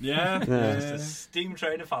mythology. Yeah. It's a steam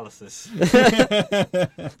train of phalluses.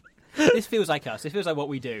 This feels like us. It feels like what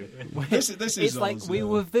we do. This is it's like us, we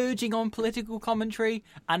were verging on political commentary,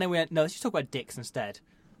 and then we went, no, let's just talk about dicks instead.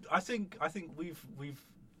 I think we've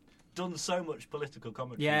done so much political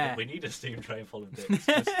commentary that we need a steam train full of dicks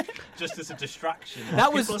just as a distraction.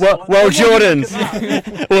 That was well, Jordan.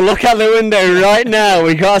 Well, look out the window right now.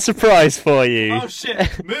 We got a surprise for you. Oh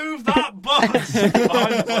shit! Move that bus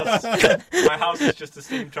behind the bus. My house is just a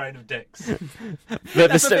steam train of dicks.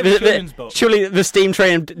 Surely the steam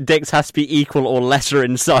train of dicks has to be equal or lesser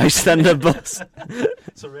in size than the bus.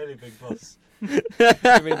 It's a really big bus. It's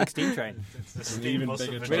a really big steam train. It's a steam bus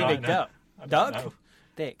of really big duck. Duck?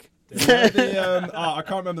 Dick. I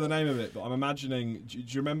can't remember the name of it, but I'm imagining. Do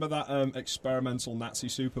you remember that experimental Nazi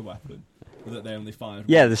super weapon that they only fired?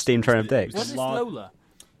 Yeah, the steam train of dicks. Was it Lola?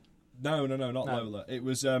 No, not Lola. It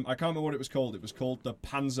was. I can't remember what it was called. It was called the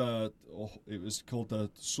Panzer. It was called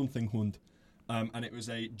the something Hund. And it was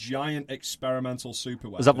a giant experimental super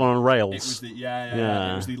weapon. Was that one on rails? It was the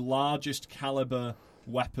It was the largest caliber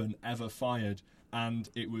weapon ever fired, and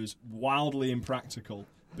it was wildly impractical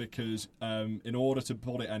because in order to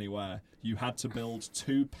put it anywhere, you had to build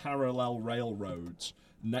 2 parallel railroads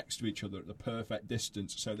next to each other at the perfect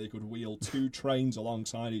distance so they could wheel 2 trains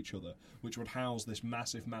alongside each other, which would house this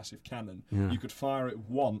massive cannon. You could fire it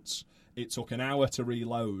once. It took an hour to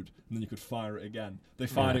reload, and then you could fire it again. They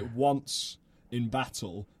fired it once in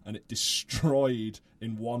battle, and it destroyed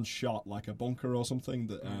in one shot like a bunker or something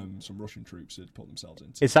that some Russian troops had put themselves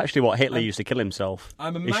into. It's actually what Hitler used to kill himself.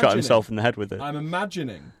 He shot himself in the head with it. I'm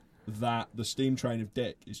imagining that the steam train of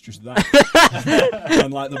dick is just that.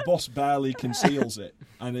 And the bus barely conceals it,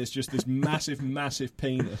 and it's just this massive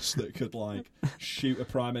penis that could shoot a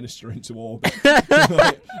prime minister into orbit,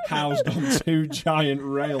 housed on 2 giant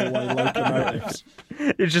railway locomotives.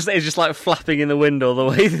 It's just like flapping in the wind all the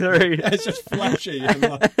way through. It's just fleshy.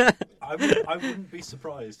 I wouldn't be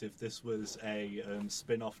surprised if this was a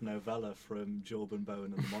spin-off novella from Jordan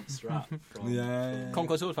Bowen and the Monster App. From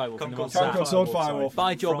Concord Swordfire Concord Swordfire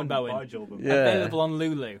by Jordan Bowen. Available on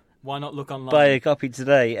Lulu. Why not look online? Buy a copy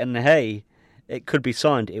today, and hey, it could be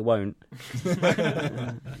signed. It won't.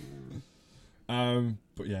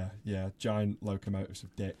 But yeah, giant locomotives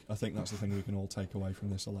of dick. I think that's the thing we can all take away from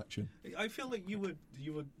this election. I feel like you were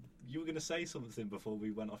going to say something before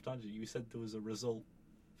we went off tangent. You said there was a result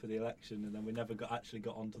for the election, and then we never actually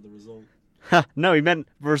got onto the result. No, he meant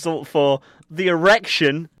result for the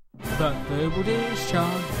erection. Verbal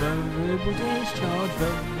discharge, verbal discharge,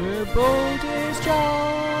 verbal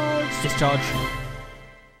discharge. Discharge.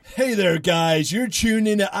 Hey there, guys. You're tuned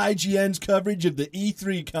in to IGN's coverage of the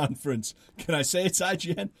E3 conference. Can I say it's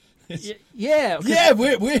IGN? Yeah,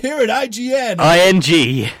 we're here at IGN.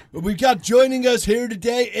 ING. We've got joining us here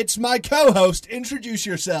today, it's my co-host. Introduce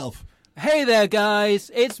yourself. Hey there,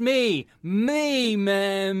 guys! It's me, and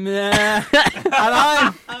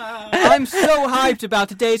I'm so hyped about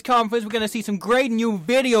today's conference. We're going to see some great new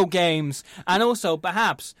video games, and also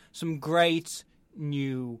perhaps some great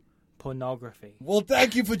new pornography. Well,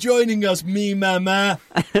 thank you for joining us, Well,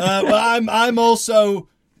 I'm also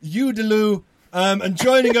Udaloo. And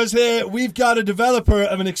joining us here, we've got a developer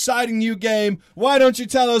of an exciting new game. Why don't you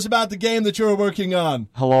tell us about the game that you're working on?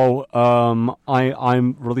 Hello,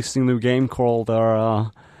 I'm releasing a new game called,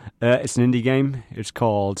 it's an indie game. It's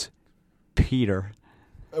called Peter.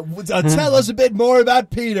 Tell us a bit more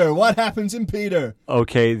about Peter. What happens in Peter?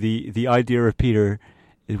 Okay, the idea of Peter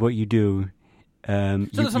is what you do So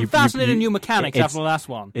there's some fascinating new mechanics after the last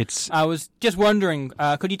one. I was just wondering,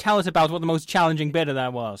 could you tell us about what the most challenging bit of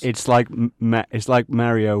that was? It's like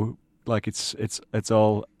Mario, like it's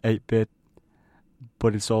all 8-bit,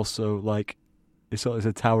 but it's also like it's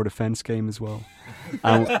a tower defense game as well,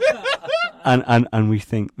 and we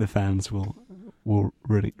think the fans will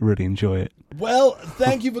really enjoy it. Well,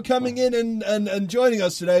 thank you for coming in and joining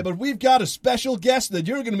us today. But we've got a special guest that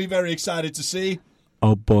you're going to be very excited to see.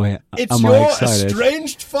 Oh boy, it's your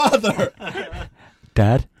estranged father.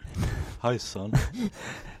 Dad? Hi, son.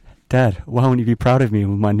 Dad, why won't you be proud of me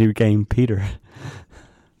with my new game, Peter?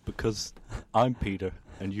 Because I'm Peter,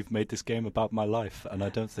 and you've made this game about my life, and I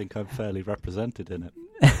don't think I'm fairly represented in it.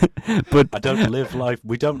 But I don't live life.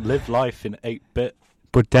 We don't live life in 8-bit.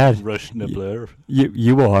 But Dad, Rush Nibbler.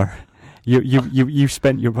 You are. You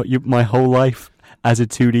spent my whole life as a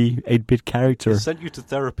 2D 8-bit character. I sent you to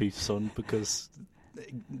therapy, son, because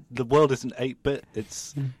the world isn't 8-bit.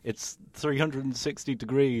 It's 360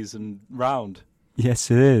 degrees and round.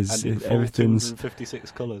 Yes, it is. And everything's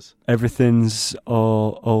 256 colours. Everything's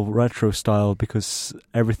all retro style because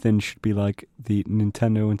everything should be like the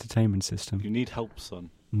Nintendo Entertainment System. You need help, son.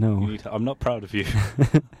 No. I'm not proud of you.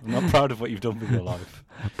 I'm not proud of what you've done with your life.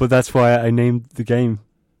 But that's why I named the game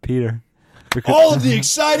Peter. All of the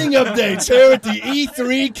exciting updates here at the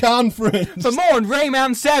E3 conference. For more on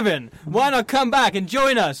Rayman 7, why not come back and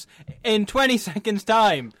join us in 20 seconds'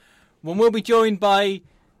 time when we'll be joined by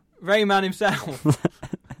Rayman himself.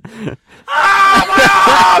 My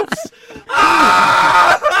arms!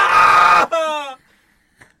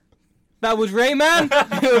 That was Rayman.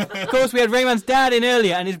 Of course, we had Rayman's dad in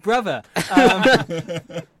earlier and his brother.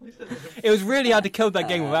 It was really hard to code that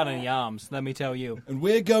game without any arms, let me tell you. And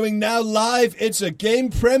we're going now live. It's a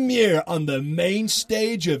game premiere on the main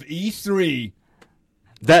stage of E3.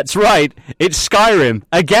 That's right. It's Skyrim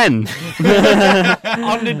again.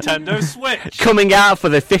 On Nintendo Switch. Coming out for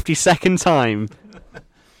the 52nd time.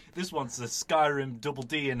 This one's the Skyrim Double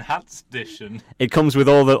D Enhanced Edition. It comes with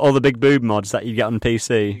all the big boob mods that you get on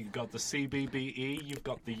PC. You've got the CBBE, you've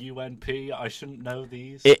got the UNP. I shouldn't know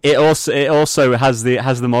these. It also has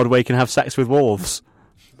the mod where you can have sex with wolves.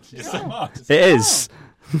 It is.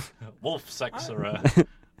 Wolf sexer.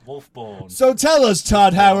 Wolfborn. So tell us,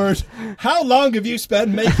 Todd Howard, how long have you spent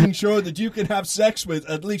making sure that you can have sex with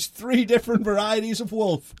at least 3 different varieties of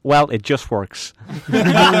wolf? Well, it just works.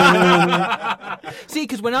 See,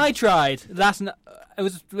 because when I tried, it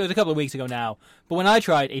was a couple of weeks ago now, but when I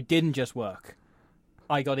tried, it didn't just work.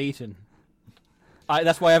 I got eaten.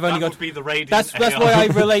 That's why I've only got. Would be the radiant that's why I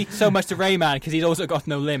relate so much to Rayman, because he's also got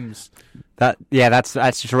no limbs. That's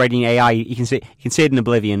just Radiant AI. You can see it in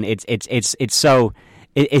Oblivion. It's so.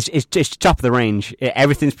 It's top of the range.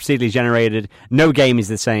 Everything's procedurally generated. No game is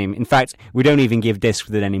the same. In fact, we don't even give discs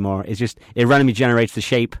with it anymore. It's just it randomly generates the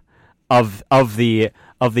shape of the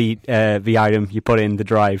item you put in the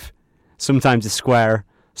drive. Sometimes it's square.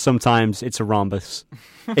 Sometimes it's a rhombus.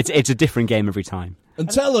 It's a different game every time. And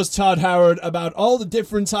tell us, Todd Howard, about all the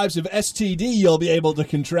different types of STD you'll be able to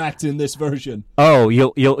contract in this version. Oh,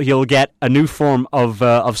 you'll get a new form of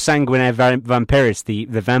sanguinea vampiris, the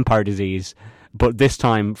vampire disease. But this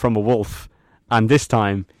time from a wolf, and this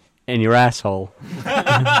time in your asshole.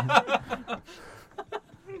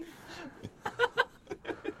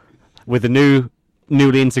 With the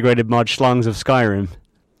newly integrated mod Schlongs of Skyrim.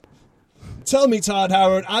 Tell me, Todd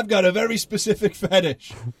Howard, I've got a very specific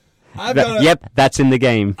fetish. Yep, that's in the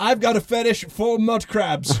game. I've got a fetish for mud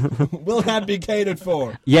crabs. Will that be catered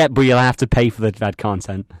for? Yeah, but you'll have to pay for that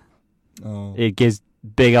content. Oh. It gives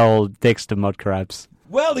big old dicks to mud crabs.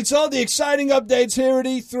 Well, it's all the exciting updates here at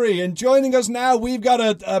E3, and joining us now, we've got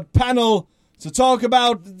a panel to talk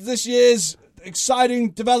about this year's exciting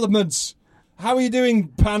developments. How are you doing,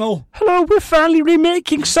 panel? Hello, we're finally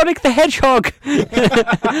remaking Sonic the Hedgehog.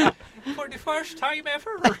 For the first time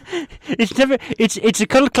ever. It's a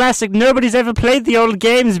cult classic. Nobody's ever played the old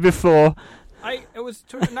games before. It was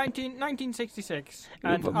 1966,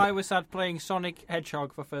 and I was playing Sonic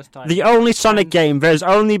Hedgehog for the first time. The only Sonic game. There's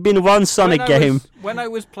only been one Sonic game. When I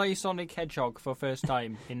was playing Sonic Hedgehog for the first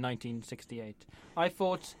time in 1968, I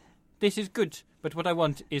thought, this is good, but what I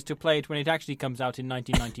want is to play it when it actually comes out in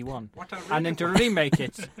 1991. And then to remake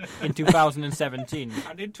it in 2017.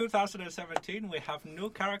 And in 2017, we have new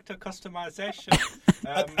character customization.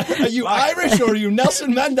 Are you Irish or are you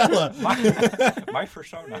Nelson Mandela? My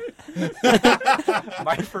persona.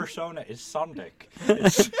 My persona is Sonic.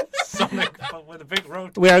 It's Sonic, but with a big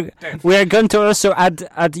road. We are going to also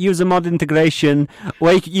add user mod integration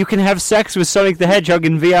where you can have sex with Sonic the Hedgehog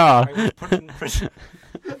in VR.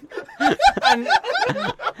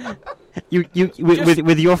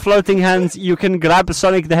 with your floating hands, you can grab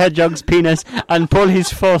Sonic the Hedgehog's penis and pull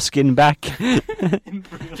his foreskin back.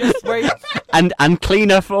 Just wait. And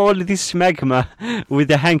clean off all of this smegma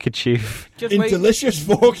with a handkerchief. Delicious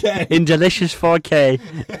 4K. In delicious 4K.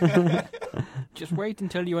 Just wait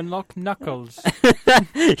until you unlock Knuckles.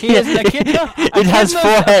 Here's the Echidna. It has 4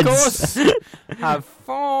 heads. Of course, have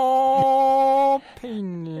 4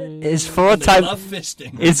 penises. It's 4 times. Love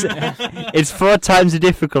fisting. It's 4 times the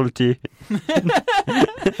difficulty.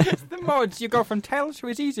 The mods, you go from Tails, who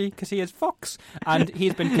is easy because he is Fox, and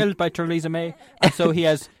he's been killed by Theresa May, and so he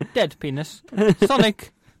has dead penis.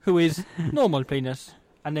 Sonic, who is normal penis.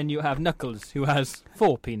 And then you have Knuckles, who has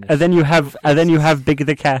 4 penises. And then you have Big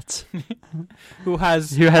the Cat, who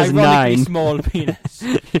has 9 small penis.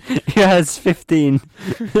 He has 15.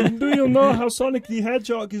 Do you know how Sonic the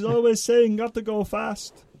Hedgehog is always saying "got to go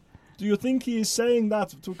fast"? Do you think he is saying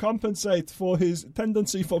that to compensate for his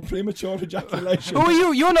tendency for premature ejaculation? Who are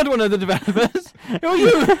you? You're not one of the developers. Who are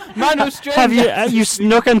you? Man who's strange. Have you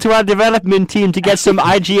snuck into our development team to get some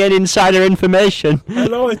IGN insider information?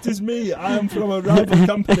 Hello, it is me. I am from a rival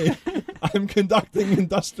company. I am conducting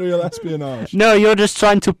industrial espionage. No, you're just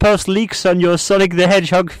trying to post leaks on your Sonic the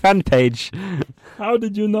Hedgehog fan page. How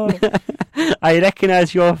did you know? I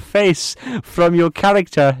recognise your face from your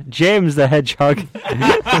character, James the Hedgehog.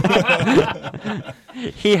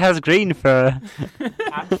 He has green fur.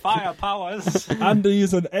 And fire powers. And he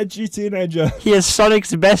is an edgy teenager. He is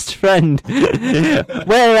Sonic's best friend.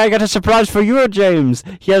 Well, I got a surprise for you, James.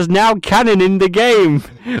 He is now canon in the game.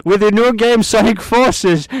 With the new game Sonic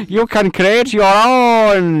Forces, you can create your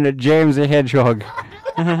own James the Hedgehog.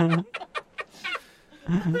 I'm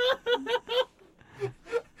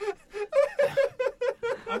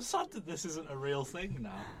sad that this isn't a real thing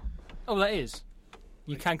now. Oh, that is.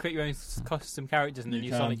 You can create your own custom characters in the new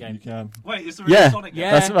Sonic game. You can. Wait, is there a Sonic game?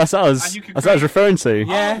 Yeah. That's what I was referring to.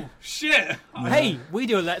 Yeah. Oh, shit. Hey, we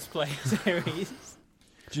do a Let's Play series.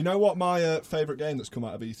 Do you know what my favourite game that's come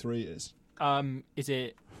out of E3 is? Is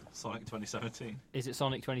it Sonic 2017? Is it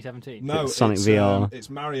Sonic 2017? No, it's Sonic VR. It's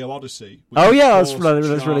Mario Odyssey. Oh yeah,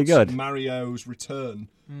 that's really good. Mario's return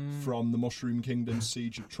from the Mushroom Kingdom's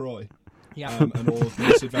Siege of Troy. Yeah. And all of the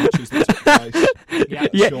misadventures that took place.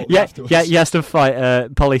 Yeah. He has to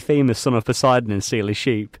fight Polyphemus, son of Poseidon, and steal his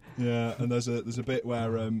sheep. Yeah, and there's a bit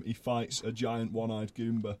where he fights a giant one-eyed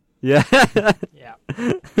Goomba. Yeah. Yeah.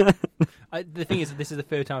 The thing is, this is the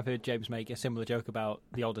third time I've heard James make a similar joke about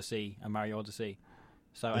the Odyssey and Mario Odyssey.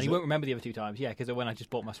 So, and he won't remember the other 2 times. Yeah, because when I just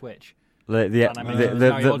bought my Switch. Mario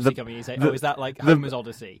Odyssey coming, you say, "Oh, is that like Homer's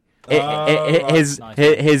Odyssey?" Here's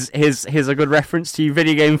a good reference to you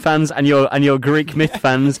video game fans and your Greek myth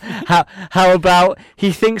fans. How about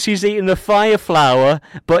he thinks he's eating the fire flower,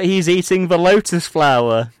 but he's eating the lotus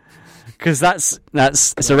flower? Because that's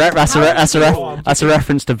a reference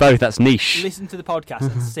to both. That's niche. Listen to the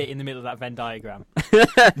podcast and sit in the middle of that Venn diagram.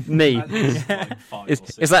 Me.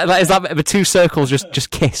 Is that the 2 circles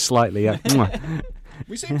just kiss slightly? Yeah.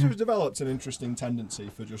 We seem to have developed an interesting tendency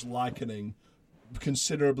for just likening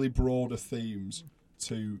considerably broader themes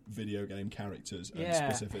to video game characters and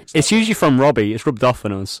specific stuff. It's usually from Robbie. It's rubbed off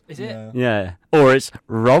on us. Is it? Yeah. Or it's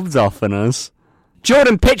rubbed off on us.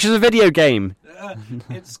 Jordan, pictures a video game.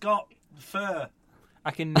 It's got fur.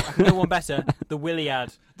 I can go one better. The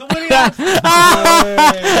Williad. The Williad! The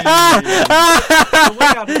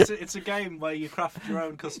Williad, it's a game where you craft your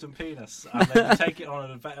own custom penis and then you take it on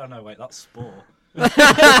an adventure. Oh no, wait, that's Spore.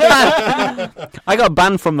 I got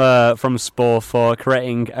banned from Spore for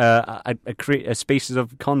creating a species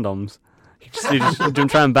of condoms. You just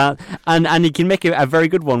try and ban, and you can make a very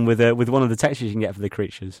good one with one of the textures you can get for the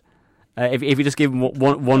creatures. If you just give them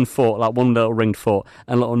one foot, like one little ringed foot,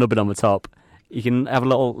 and a little nubbin on the top, you can have a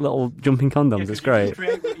little jumping condoms. It's great.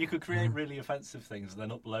 You could create really offensive things and then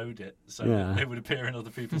upload it so it would appear in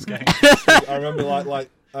other people's games. I remember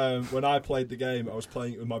when I played the game, I was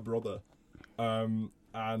playing it with my brother.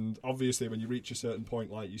 And obviously when you reach a certain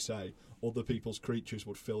point, like you say, other people's creatures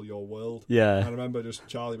would fill your world. Yeah. And I remember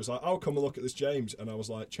Charlie was like, "Oh, come and look at this, James." And I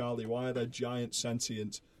was like, "Charlie, why are there giant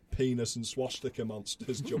sentient penis and swastika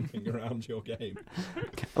monsters jumping around your game?"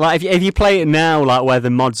 Like if you play it now, like where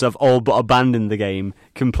the mods have all but abandoned the game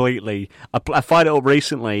completely. I fired it up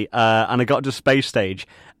recently, and I got to Space Stage.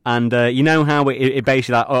 And you know how it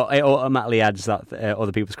basically it automatically adds that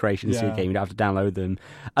other people's creations to the game. You don't have to download them.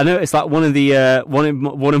 I noticed that one of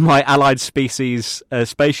my allied species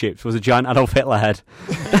spaceships was a giant Adolf Hitler head.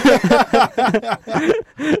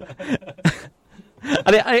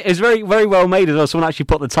 And it's very very well made as well. Someone actually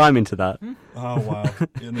put the time into that. Oh, wow.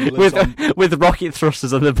 With rocket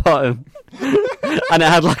thrusters on the bottom. And it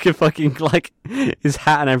had like a fucking, like, his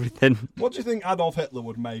hat and everything. What do you think Adolf Hitler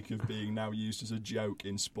would make of being now used as a joke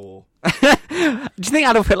in Spore? Do you think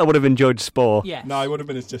Adolf Hitler would have enjoyed Spore? Yes. No, he would have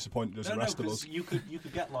been as disappointed as the rest of us. You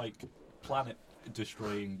could get, like,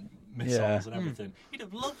 planet-destroying missiles and everything. He'd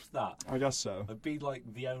have loved that. I guess so. It'd be, like,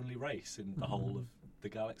 the only race in the whole of the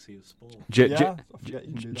galaxy of Spore. Do you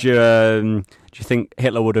think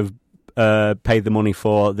Hitler would have paid the money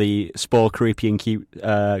for the Spore creepy and cute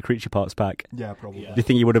creature parts pack? Yeah, probably. Do you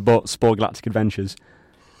think he would have bought Spore Galactic Adventures? Do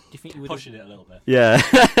you think you would pushing it a little bit? Yeah.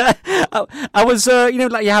 I was,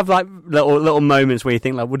 like you have like little moments where you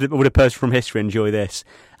think, like, would a person from history enjoy this?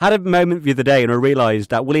 I had a moment the other day and I realised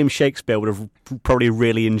that William Shakespeare would have probably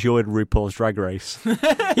really enjoyed RuPaul's Drag Race.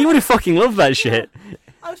 He would have fucking loved that shit.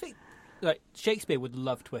 I think like Shakespeare would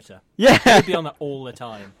love Twitter. Yeah. He'd be on that all the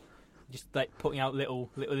time. Just like putting out little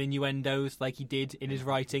innuendos like he did in his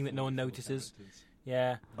writing that no one notices.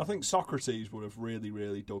 Yeah. I think Socrates would have really,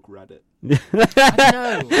 really dug Reddit. I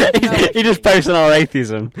don't know. He just posts on our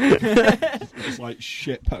atheism. Just like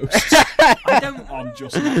shit posts on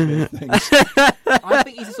just things. I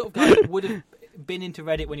think he's the sort of guy that would have been into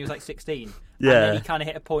Reddit when he was like 16. Yeah. And then he kind of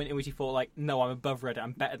hit a point in which he thought, like, no, I'm above Reddit,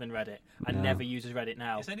 I'm better than Reddit, and never uses Reddit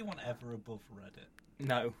now. Is anyone ever above Reddit?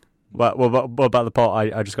 No. What about the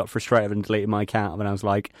part I just got frustrated and deleted my account and I was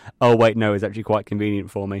like, oh wait, no, it's actually quite convenient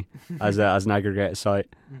for me as an aggregator site,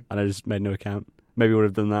 and I just made no account. Maybe would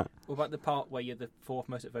have done that. What about the part where you're the fourth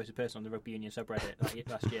most voted person on the rugby union subreddit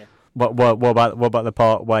last year? What about the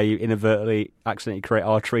part where you inadvertently accidentally create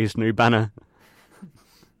R3's new banner?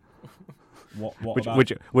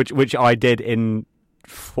 Which I did in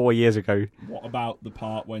 4 years ago. What about the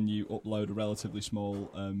part when you upload a relatively small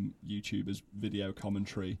YouTuber's video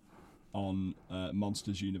commentary on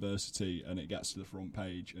Monsters University and it gets to the front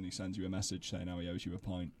page and he sends you a message saying how he owes you a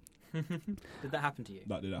pint? Did that happen to you?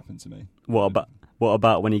 That did happen to me. What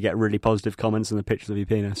about when you get really positive comments on the pictures of your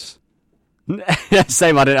penis?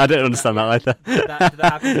 Same, I didn't understand that either. Did that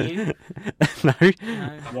happen to you? No.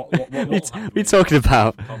 What are you talking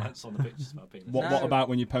about? Comments on the pictures about penis. What about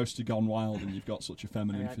when you post to Gone Wild and you've got such a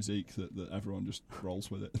feminine physique that everyone just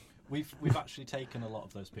rolls with it? We've actually taken a lot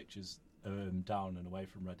of those pictures down and away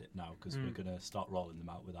from Reddit now because we're going to start rolling them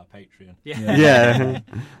out with our Patreon. Yeah.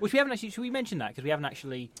 Which we haven't actually. Should we mention that because we haven't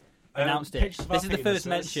actually announced it? This is the first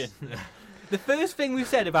mention. The first thing we've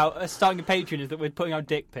said about us starting a Patreon is that we're putting out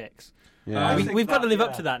dick pics. Yeah. We've got to live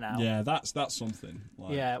up to that now. Yeah, that's something.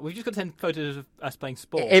 Like, yeah, we've just got to send photos of us playing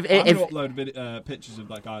sport. I'm going to upload pictures of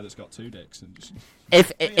that guy that's got 2 dicks and just.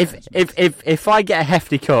 If I get a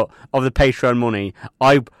hefty cut of the Patreon money,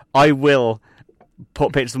 I will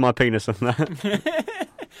put pictures of my penis on that.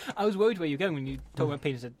 I was worried where you're going when you talk about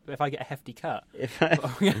penis. If I get a hefty cut,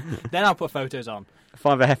 then I'll put photos on. If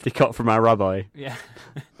I have a hefty cut from our rabbi. Yeah.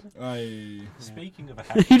 Speaking of a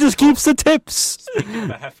hefty he just cut, keeps the tips. Speaking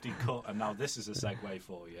of a hefty cut, and now this is a segue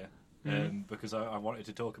for you, because I wanted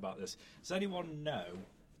to talk about this. Does anyone know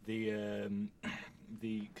the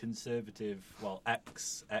conservative,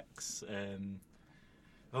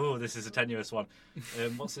 this is a tenuous one.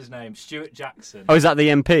 What's his name? Stuart Jackson. Oh, is that the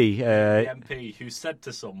MP? The MP who said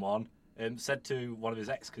to one of his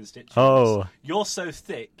ex-constituents, "You're so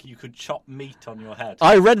thick you could chop meat on your head."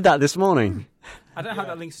 I read that this morning. I don't know how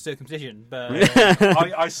that links to circumcision, but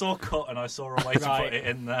I saw cut and I saw a way to put it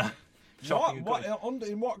in there.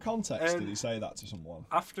 In what context did he say that to someone?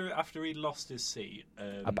 After he lost his seat,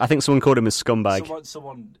 I think someone called him a scumbag.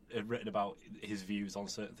 Someone had written about his views on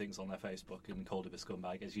certain things on their Facebook and called him a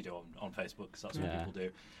scumbag, as you do on Facebook, because that's what people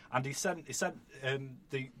do. And he sent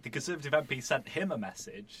the Conservative MP sent him a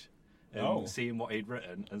message, seeing what he'd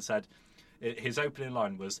written, and said. His opening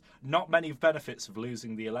line was, "Not many benefits of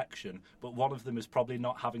losing the election, but one of them is probably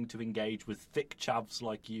not having to engage with thick chavs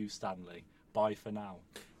like you, Stanley. Bye for now."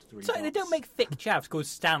 Sorry, they don't make thick chavs called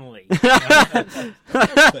Stanley.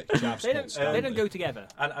 They don't go together.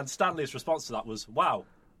 And Stanley's response to that was, "Wow,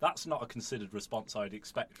 that's not a considered response I'd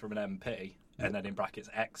expect from an MP." And then in brackets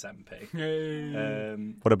ex-MP.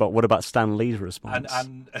 What about Stan Lee's response?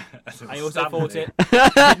 And I also thought it.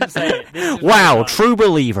 Didn't say it. Wow, true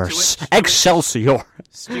believers, Excelsior.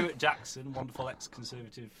 Stuart Jackson, wonderful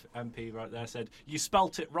ex-Conservative MP right there, said, "You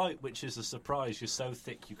spelt it right, which is a surprise. You're so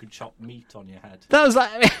thick you could chop meat on your head." That was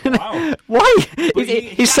like, wow. Why?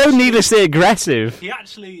 He's so needlessly aggressive. He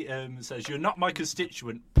actually says, "You're not my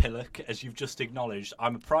constituent, Pillock, as you've just acknowledged.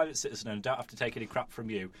 I'm a private citizen and don't have to take any crap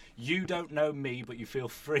from you. You don't know me, but you feel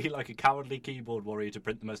free like a cowardly keyboard warrior to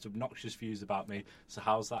print the most obnoxious views about me. So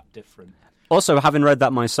how's that different?" Also, having read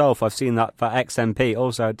that myself, I've seen that ex-MP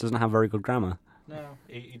also doesn't have very good grammar. No,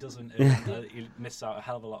 he doesn't. He missed out a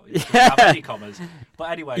hell of a lot. He doesn't have any commas.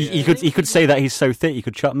 But anyway, he could say that he's so thick he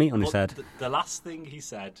could chop meat on his head. The last thing he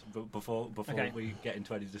said before we get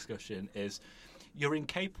into any discussion is, "You're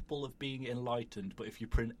incapable of being enlightened, but if you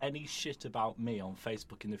print any shit about me on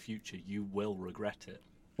Facebook in the future, you will regret it."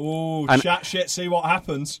 Ooh, chat shit, see what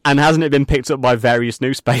happens. And hasn't it been picked up by various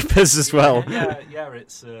newspapers as well? Yeah.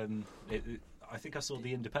 It's. I think I saw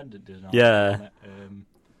The Independent did an article on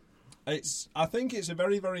it. I think it's a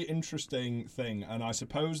very, very interesting thing, and I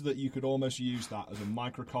suppose that you could almost use that as a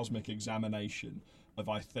microcosmic examination of,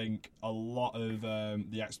 I think, a lot of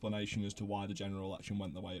the explanation as to why the general election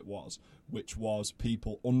went the way it was, which was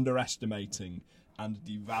people underestimating and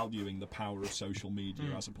devaluing the power of social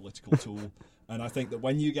media as a political tool. And I think that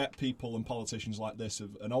when you get people and politicians like this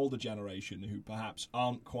of an older generation who perhaps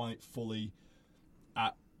aren't quite fully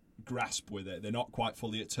at grasp with it, they're not quite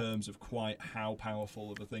fully at terms of quite how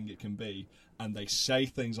powerful of a thing it can be, and they say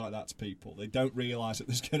things like that to people, they don't realise that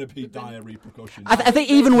there's going to be dire repercussions. I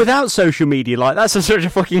think even without social media, like, that's such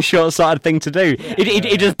a fucking short-sighted thing to do.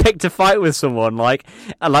 He just picked a fight with someone,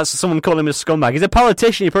 and someone called him a scumbag. He's a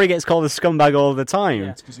politician, he probably gets called a scumbag all the time.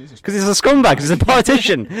 Yeah, because he's a scumbag, because he's a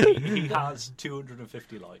politician. He has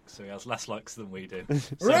 250 likes, so he has less likes than we do.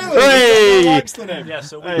 Really? More likes than him? Yeah,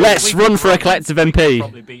 so let's run for a collective MP. We could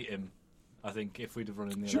probably beat him, I think, if we'd have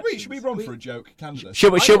run in the Should we run for a joke candidate?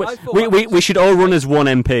 We should all run as one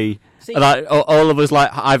MP. All of us,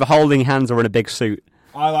 either holding hands or in a big suit.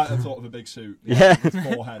 I like the thought of a big suit. Yeah. With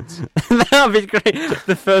 4 heads. That would be great.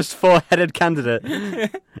 The first 4-headed candidate.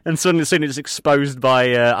 And suddenly it's exposed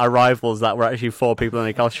by our rivals that were actually 4 people in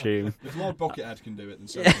a costume. If Lord Buckethead can do it, then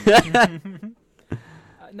so can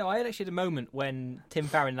No, I had actually a moment when Tim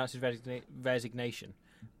Farron announced his resignation.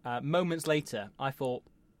 Moments later, I thought,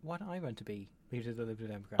 why don't I run to be leader of the Liberal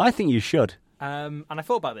Democrats? I think you should. And I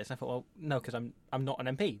thought about this, and I thought, well, no, because I'm not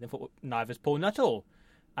an MP. Then I thought, well, neither's Paul Nuttall.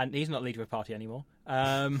 And he's not leader of a party anymore.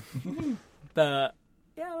 But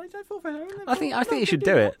yeah, I thought I think you should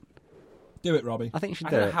do it. Do it, Robbie. I think you should I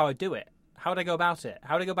do don't know it. how I do it. How would I go about it?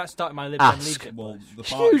 How would I go about starting my Liberal leadership? Well, the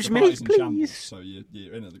Excuse me, party's in please. shambles, so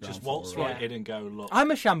you're in at the ground Just waltz floor, right in and go, look. I'm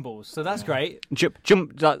a shambles, so that's great.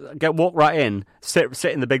 Walk right in, sit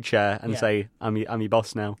in the big chair, and say, "I'm your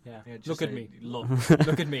boss now." Yeah. Look at me. Look.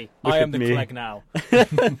 Look at me. I am the Clegg now.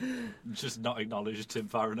 Just not acknowledge Tim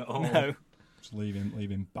Farron at all. No. Just leave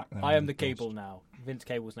him back there. I am the Cable now. Vince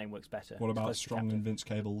Cable's name works better. What about strong and Vince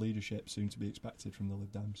Cable leadership soon to be expected from the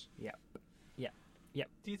Lib Dems? Yep.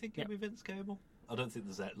 Do you think it'll be Vince Cable? I don't think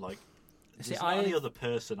there's See, any other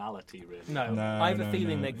personality, really. No, I have a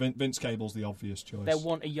feeling that Vince Cable's the obvious choice. they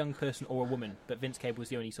want a young person or a woman, but Vince Cable's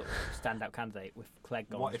the only sort of standout candidate with Clegg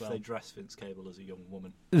gone What as if well. they dress Vince Cable as a young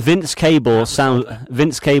woman? Vince Cable sounds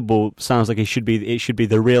like it should be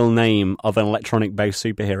the real name of an electronic-based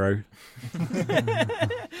superhero.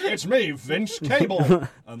 It's me, Vince Cable,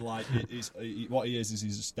 and what he is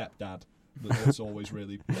he's a stepdad that's always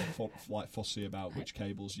really fussy about which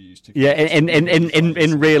cables used to. Yeah,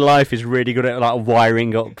 in real life, he's really good at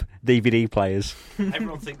wiring up DVD players.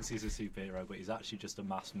 Everyone thinks he's a superhero, but he's actually just a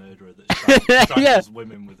mass murderer that strangles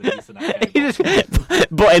women with an Ethernet cable.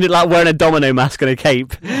 But in wearing a domino mask and a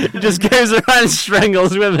cape, he just goes around and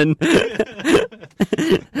strangles women.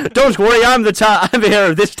 Don't worry, I'm the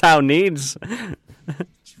hero this town needs.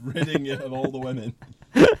 Just ridding it of all the women.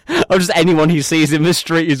 Or just anyone he sees in the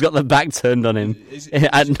street who's got their back turned on him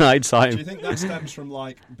at night time. Do you think that stems from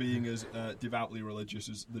being as devoutly religious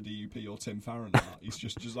as the DUP or Tim Farron are? He's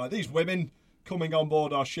just like, these women coming on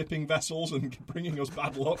board our shipping vessels and bringing us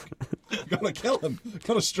bad luck. We've got to kill them. We've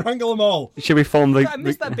got to strangle them all. Should we form the... I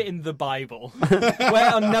missed that bit in the Bible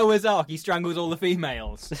where on Noah's Ark he strangles all the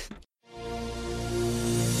females.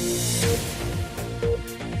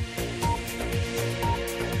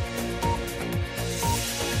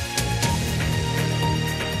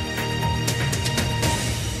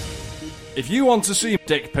 If you want to see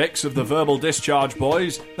dick pics of the Verbal Discharge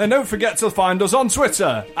Boys, then don't forget to find us on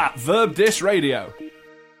Twitter @VerbDisRadio.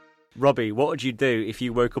 Robbie, what would you do if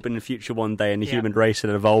you woke up in the future one day and the human race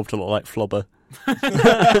had evolved to look like Flubber?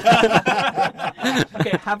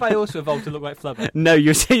 Okay, have I also evolved to look like Flubber? No,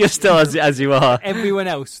 you're still as you are. Everyone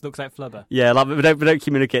else looks like Flubber. Yeah, we don't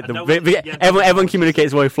communicate. Everyone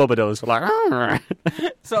communicates the way Flubber does. Like,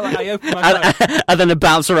 so I open my phone. And then it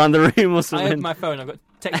bounce around the room or something. I open my phone, I've got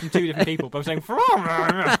text from 2 different people, but I'm saying...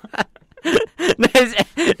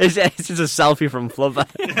 it's just a selfie from Flubber.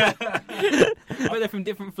 But they're from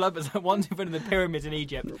different Flubbers. One's in front of the pyramids in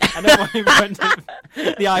Egypt, and then one in front of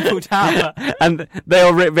the Eiffel Tower. And they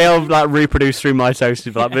all reproduce through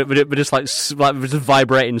mitosis, but just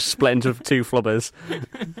vibrating, split into 2 Flubbers.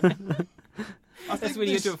 That's when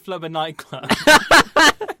you go to a Flubber nightclub.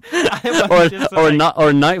 or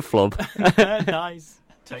a night flub. Nice.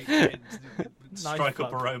 Strike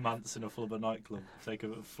up a romance in a Flubber nightclub. Take a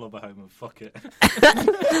Flubber home and fuck it.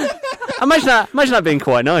 Imagine that being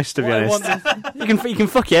quite nice, to be honest. You can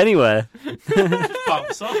fuck it anywhere.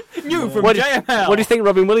 Bounce off. New from JML. What do you think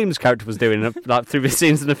Robin Williams' character was doing like through the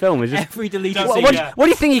scenes in the film? Just, every deleted scene. What do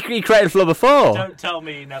you think he created Flubber for? Don't tell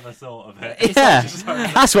me he never thought of it. Yeah,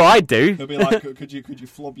 that's what I'd do. It'd be like, could you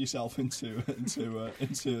flub yourself into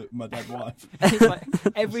my dead wife? It's like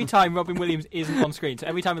every time Robin Williams isn't on screen, so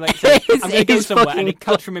every time he like says, I'm going to go somewhere, and it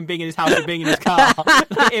cuts from him being in his house to being in his car.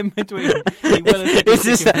 Like, in between, it's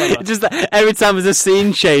just that every time there's a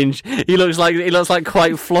scene change, he looks like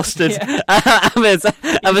quite flustered. He's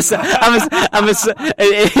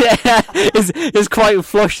quite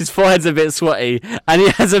flushed. His forehead's a bit sweaty, and he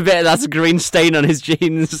has that's a green stain on his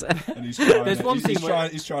jeans. And he's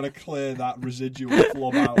trying to clear that residual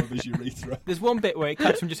flub out of his urethra. There's one bit where it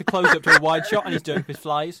cuts from just a close up to a wide shot, and he's doing it with his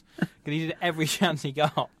flies because he did it every chance he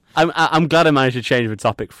got. I'm glad I managed to change the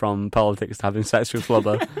topic from politics to having sex with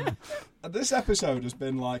Flubber. This episode has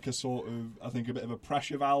been like a sort of, I think, a bit of a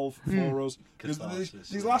pressure valve for us. Because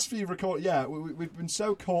these last few we've been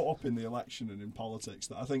so caught up in the election and in politics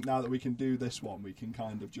that I think now that we can do this one, we can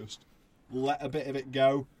kind of just let a bit of it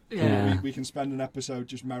go. Yeah. We can spend an episode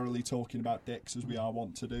just merrily talking about dicks as we are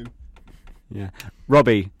wont to do. Yeah,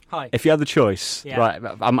 Robbie. Hi. If you had the choice, right?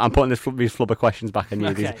 I'm putting these Flubber questions back on you.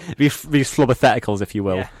 Okay. These Flubbertheticals, if you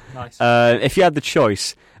will. Yeah, nice. If you had the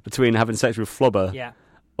choice between having sex with Flubber,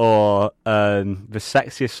 or the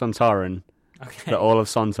sexiest Sontaran that all of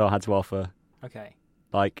Sontar had to offer. Okay.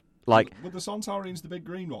 Like. Were the Sontarines the big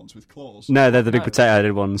green ones with claws? No, they're the big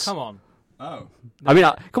potato-headed ones. Come on. Oh. I mean,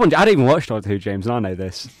 come on, I didn't even watch Doctor Who, James, and I know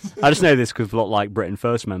this. I just know this because we look like Britain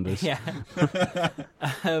First members. Yeah.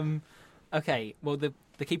 Okay, well, the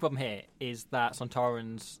key problem here is that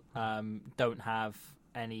Sontarans don't have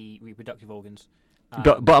any reproductive organs.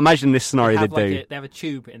 But imagine this scenario they do. They have a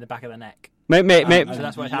tube in the back of their neck. So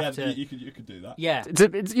that's why you could do that. Yeah.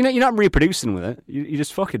 You're not reproducing with it. You're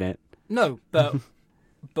just fucking it. No, but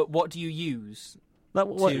what do you use?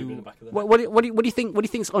 What do you think? What do you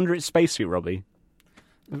think's under its spacesuit, Robbie?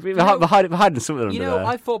 We're hiding something under there.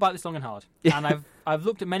 I've thought about this long and hard, and I've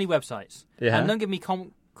looked at many websites, and none give me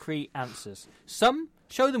concrete answers. Some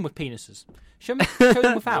show them with penises. Some show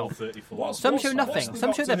them without. Some show nothing.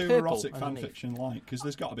 Some show they're purple. Erotic fanfiction like? Because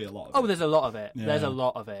there's got to be a lot of it. Oh, there's a lot of it. Yeah. There's a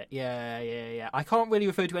lot of it. Yeah. I can't really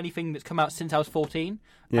refer to anything that's come out since I was 14.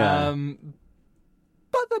 Yeah.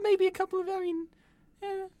 But there may be a couple of.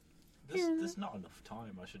 There's not enough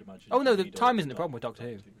time, I should imagine. Oh no, the time isn't the problem with Doctor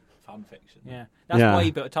Who. Fan fiction. Yeah, that's why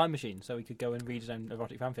he built a time machine so he could go and read his own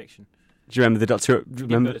erotic fan fiction. Do you remember the Doctor?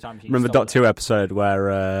 Remember the Doctor Who episode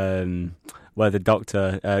where the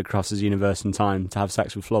Doctor crosses universe and time to have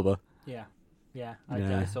sex with Flubber? Yeah.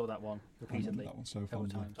 I saw that one repeatedly. That one so far.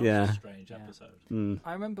 Times. That was a strange episode.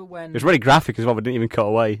 I remember when it was really graphic as well, but didn't even cut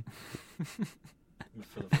away.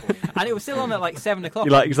 And it was still on at like 7 o'clock.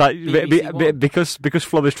 Because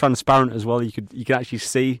Flubber's transparent as well. You can actually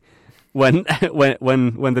see when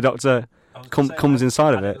the Doctor comes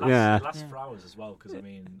inside of it. It lasts for hours as well. Because I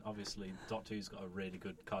mean, obviously, Doctor Who's got a really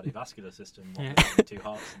good cardiovascular system. With 2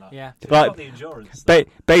 hearts and that. Yeah, so got the endurance.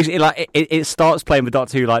 Basically, like it starts playing with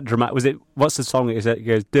Doctor Who like dramatic. Was it? What's the song? Is it? It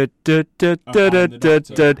goes.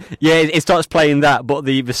 Yeah, it starts playing that, but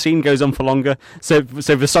the scene goes on for longer. So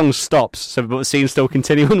the song stops. But the scene's still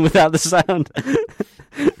continuing without the sound.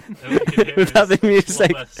 Without the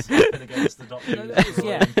music.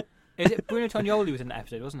 Is it Bruno Tognoli was in that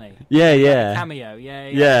episode, wasn't he? Yeah. Like cameo,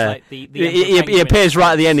 yeah. Like he appears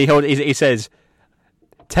right at the end. He says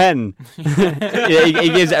 10. He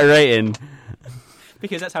gives it a rating.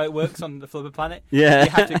 Because that's how it works on the Flubber planet. Yeah. You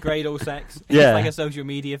have to grade all sex. Yeah. It's like a social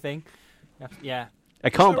media thing. Yeah. I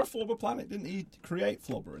can't. Was there a Flubber planet? Didn't he create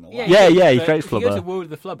Flubber in a way? Yeah, he creates Flubber. He goes to World of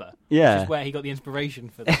the Flubber. Yeah. Which is where he got the inspiration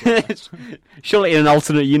for the Flubber. Surely in an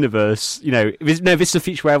alternate universe, this is a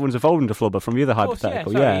future where everyone's evolved into Flubber from the other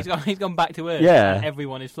hypothetical. He's gone back to Earth. Yeah.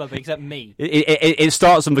 Everyone is Flubber except me. It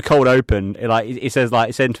starts on the cold open. It says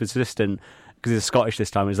it said to his assistant, because it's Scottish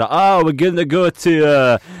this time. He's like, "Oh, we're gonna go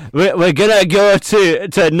to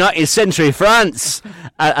 19th century France,"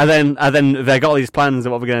 and then they got all these plans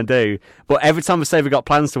of what we're gonna do. But every time they say they've got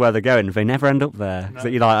plans to where they're going, they never end up there. No. So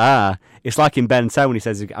you're like, it's like in Ben 10 when he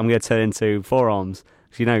says, "I'm going to turn into 4 arms."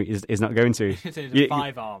 So he's not going to. It's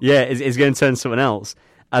 5 arms. Yeah, he's going to turn something else.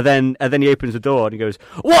 And then he opens the door and he goes,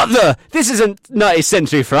 "What the? This isn't 19th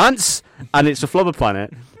century France," and it's a Flubber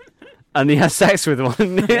planet. And he has sex with one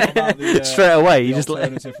straight away. The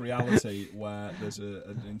alternative reality where there's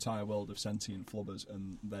an entire world of sentient flubbers,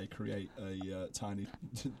 and they create a tiny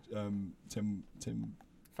Tim.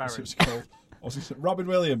 What's called? Robin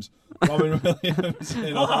Williams. Robin Williams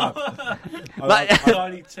in a lab.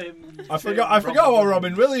 Tiny Tim. I forgot what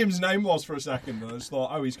Robin Williams' name was for a second, and I just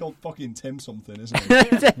thought, oh, he's called fucking Tim something, isn't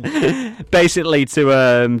he? Basically,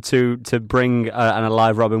 to bring an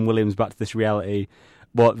alive Robin Williams back to this reality,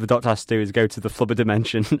 what the Doctor has to do is go to the flubber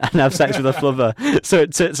dimension and have sex with a flubber, so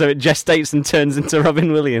it gestates and turns into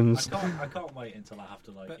Robin Williams. I can't wait until I have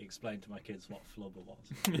to explain to my kids what flubber was.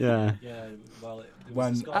 Yeah. Yeah. Well, it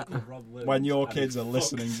was when your kids are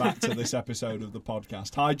listening back to this episode of the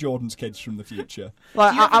podcast, hi Jordan's kids from the future. Do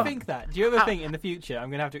you ever think that? Do you ever think in the future I'm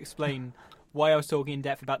going to have to explain why I was talking in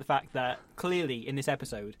depth about the fact that clearly in this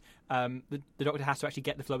episode the Doctor has to actually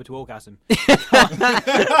get the flubber to orgasm?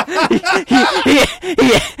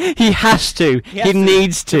 he has to. He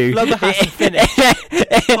needs to. The flubber has to finish.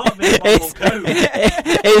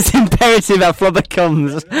 It's imperative that flubber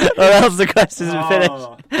comes, or else the quest isn't finished.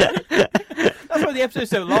 That's why the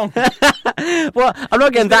episode's so long. Well, I'm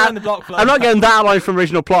not getting that line from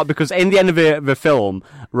original plot, because in the end of the film,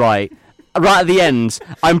 right at the end,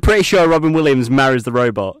 I'm pretty sure Robin Williams marries the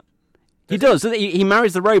robot. He does. He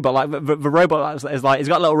marries the robot. Like the robot is like, he's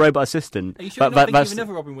got a little robot assistant. Are you sure you're not thinking of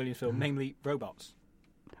another Robin Williams film, namely Robots?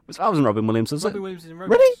 I wasn't Robin Williams, was it? Robin Williams is in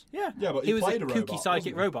Robots. Really? Yeah. Yeah, but he was played a a kooky robot,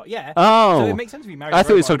 psychic robot. Yeah. Oh. So it makes sense if he married. I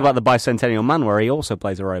thought he talked about the Bicentennial Man, where he also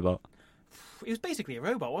plays a robot. He was basically a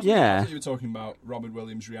robot, wasn't I Yeah. thought you were talking about Robin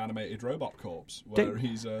Williams' reanimated robot corpse, where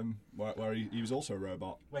he's where he was also a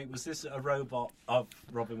robot. Wait, was this a robot of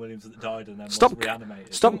Robin Williams that died and then was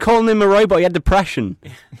reanimated? Stop calling him a robot. He had depression.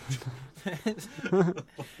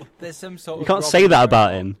 There's some sort of. You can't say that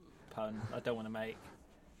about him. Pun I don't want to make.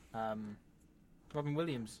 Robin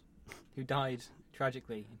Williams, who died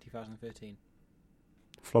tragically in 2013.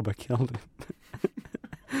 Flubber killed him.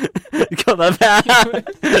 You got that back?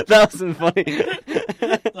 That wasn't funny.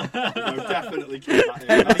 No, definitely keep that in.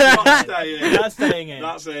 That's staying. That's staying in.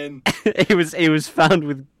 That's in. He was found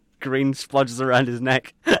with green splodges around his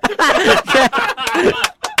neck.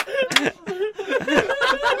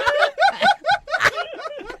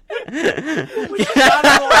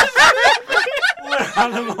 We're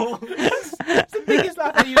animals. It's the biggest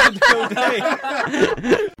laugh I used all day.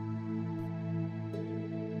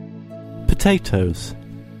 Potatoes,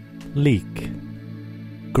 leek,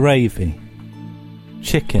 gravy,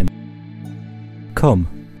 chicken. Come.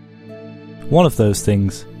 One of those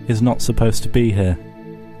things is not supposed to be here.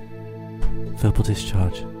 Verbal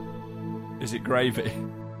discharge. Is it gravy?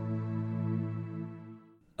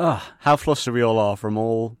 How flustered we all are from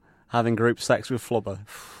all having group sex with Flubber.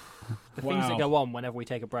 The things that go on whenever we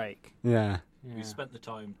take a break. Yeah. We spent the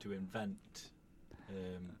time to invent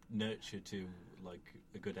nurture to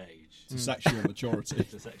a good age. To sexual maturity.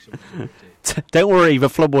 To sexual maturity. Don't worry, the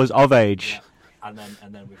Flubber was of age. Yeah. And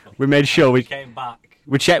then we made sure we came back.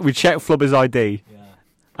 We checked Flubber's ID. Yeah.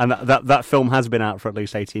 And that film has been out for at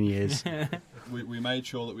least 18 years. We made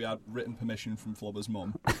sure that we had written permission from Flubber's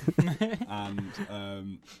mum, and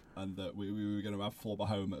that we were going to have Flubber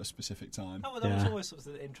home at a specific time. Oh, well, that was always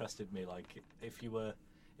something that interested me. Like if you were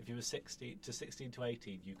 16 to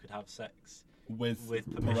 18, you could have sex with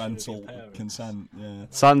parental consent. Yeah.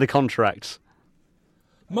 Sign the contract.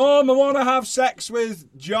 Mum, I want to have sex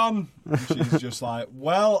with John. And she's just like,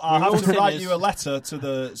 well, I'll have to write you a letter to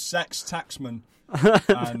the sex taxman.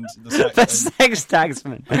 And the sex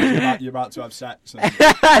taxman. You're about to have sex. And,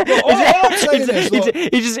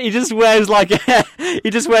 he just wears like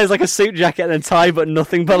a suit jacket and a tie, but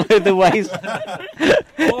nothing below the waist.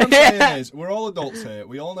 All I'm saying is, we're all adults here.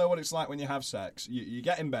 We all know what it's like when you have sex. You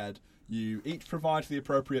get in bed. You each provide for the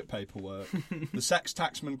appropriate paperwork. The sex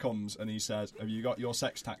taxman comes and he says, "Have you got your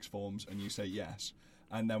sex tax forms?" And you say yes.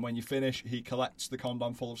 And then when you finish, he collects the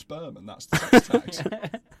condom full of sperm, and that's the sex tax.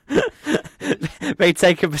 They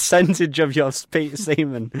take a percentage of your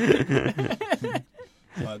semen.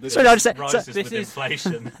 Rises with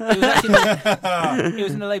inflation. It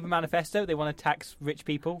was in the Labour manifesto. They want to tax rich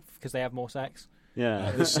people because they have more sex.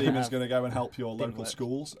 Yeah, this semen's going to go and help your local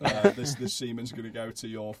schools. This semen's going to go to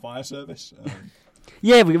your fire service.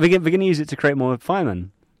 Yeah, we're going to use it to create more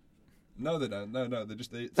firemen. No, they don't. No, they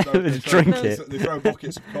just they drink it. They throw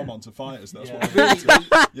buckets of cum onto fires. That's what they do.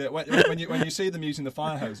 Yeah, when you see them using the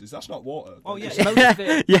fire hoses, that's not water. Oh yeah,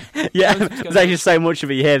 yeah. There's actually so much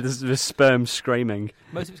of it here. There's the sperm screaming.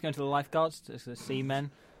 Most of it's going to the lifeguards, to the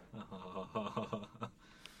seamen.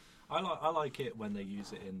 I like it when they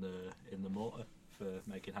use it in the mortar for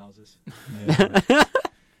making houses.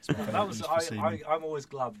 I'm always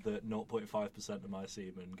glad that 0.5% of my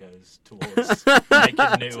semen goes towards making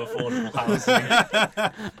new affordable housing.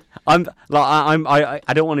 I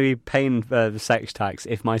don't want to be paying for the sex tax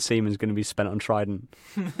if my semen's going to be spent on Trident.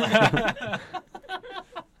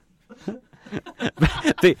 I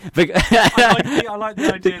like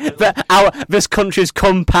the idea that this country's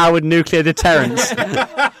cum-powered nuclear deterrence.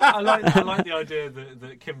 I like the idea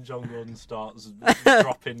that Kim Jong-un starts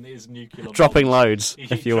dropping his nuclear dropping bombs. loads,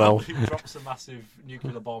 if you will. He drops a massive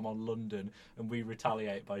nuclear bomb on London, and we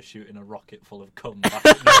retaliate by shooting a rocket full of cum back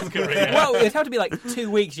at North Korea. Well, it'd have to be like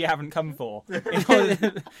 2 weeks you haven't come for in order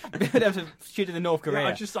to shoot in the North Korea.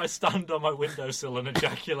 Yeah, I stand on my windowsill and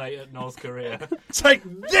ejaculate at North Korea. Take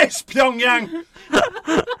this, Pyongyang!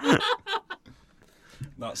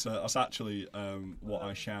 That's actually what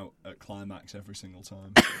I shout at climax every single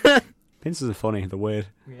time. Pincers are funny. They're weird.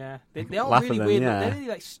 Yeah, they are Laugh really at them, weird. yeah. They're really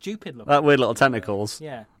like stupid looking. That weird little tentacles.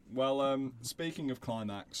 Yeah. Well, speaking of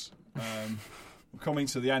climax, we're coming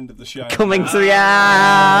to the end of the show. Coming to the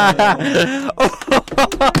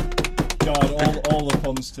God, all the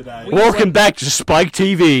puns today. Welcome back to Spike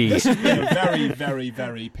TV. This has been a very, very,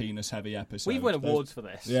 very penis-heavy episode. We've won awards for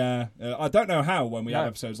this. Yeah, I don't know how when we have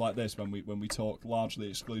episodes like this, when we talk largely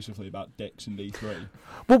exclusively about dicks and E3.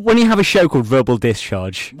 Well, when you have a show called Verbal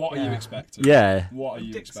Discharge. What are you expecting? Yeah. What are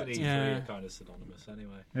you Dicks and expecting? E3 are kind of synonymous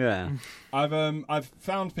anyway. Yeah. I've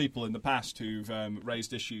found people in the past who've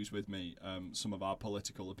raised issues with me, some of our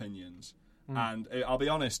political opinions. And I'll be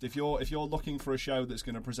honest, if you're looking for a show that's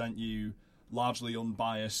going to present you largely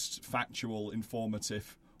unbiased, factual,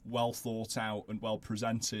 informative, well thought out and well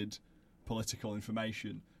presented political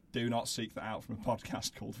information, do not seek that out from a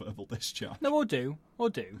podcast called Verbal Discharge. No, or do. Yeah. Or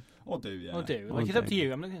do. Like, it's up to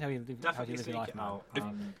you. I'm not going to tell you how to live your life. Definitely seek it out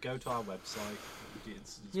and go to our website.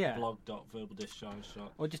 It's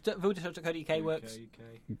blog.verbaldischarge.co.uk. Or just verbaldischarge.co.uk works.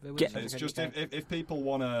 It's just if people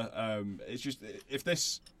want to... it's just... If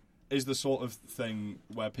this is the sort of thing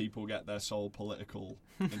where people get their sole political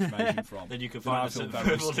information from, then you can find us at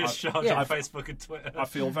Verbal Discharge on Facebook and Twitter. I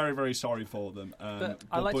feel very, very sorry for them.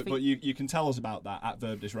 But you can tell us about that at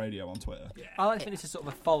VerbDish Radio on Twitter. Yeah. I like to think this is sort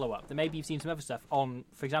of a follow-up. That maybe you've seen some other stuff on,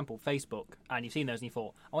 for example, Facebook, and you've seen those and you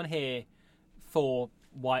thought, I want to hear 4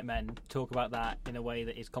 white men talk about that in a way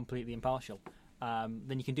that is completely impartial.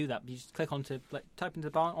 Then you can do that. You just click on to type into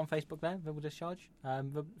the bar on Facebook there, Verbal Discharge.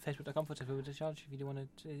 Facebook.com/Verbal Discharge if you do want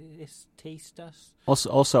to tease us.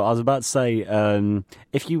 Also, I was about to say,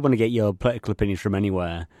 if you want to get your political opinions from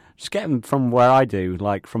anywhere, just get them from where I do,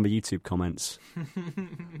 like from the YouTube comments.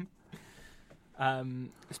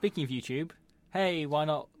 Speaking of YouTube, hey, why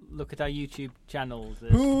not look at our YouTube channel?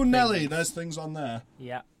 Ooh, Nelly, there's things on there.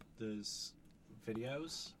 Yeah. There's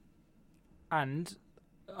videos. And...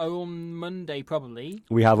 on Monday, probably.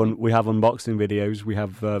 We have unboxing videos. We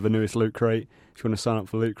have the newest Loot Crate. If you want to sign up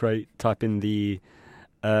for Loot Crate, type in the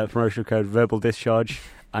promotional code Verbal Discharge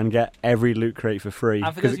and get every Loot Crate for free.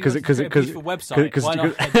 Because when I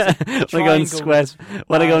go on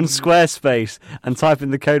Squarespace and type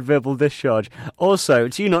in the code Verbal Discharge. Also,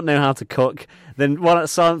 do you not know how to cook? Then why not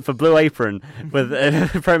sign up for Blue Apron with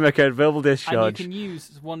promo code Verbal Discharge? And you can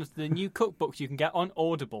use one of the new cookbooks you can get on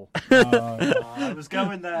Audible. I was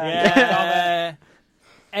going there. Yeah.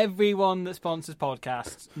 Everyone that sponsors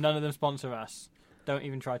podcasts, none of them sponsor us. Don't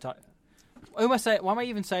even try to... Why am I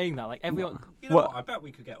even saying that? Like everyone, you know what? I bet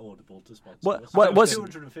we could get Audible to sponsor us. What's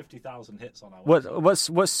 250,000 hits on our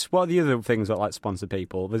website. What are the other things that like sponsor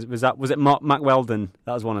people? Was it Mac Weldon?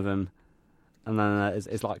 That was one of them. And then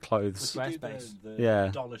it's like clothes.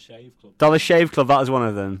 The Dollar Shave Club. Dollar Shave Club. That was one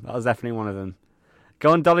of them. That was definitely one of them.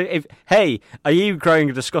 Go on, Dollar. Hey, are you growing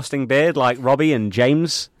a disgusting beard like Robbie and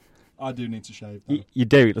James? I do need to shave. You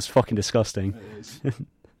do. That's fucking disgusting. It is.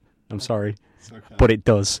 I'm sorry. Okay. But it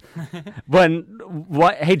does.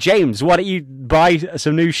 Hey James, why don't you buy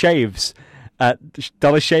some new shaves at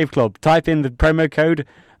Dollar Shave Club? Type in the promo code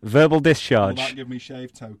Verbal Discharge. Will that give me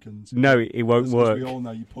shave tokens? No, it won't work. We all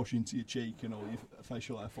know you push into your cheek and all your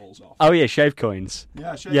facial hair falls off. Oh yeah, shave coins.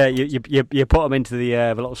 Yeah, coins. You put them into the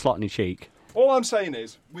little slot in your cheek. All I'm saying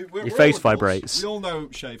is, your face vibrates. We all know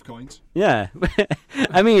shave coins. Yeah,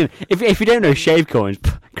 I mean, if you don't know shave coins,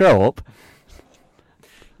 grow up.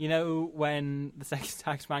 You know when the sex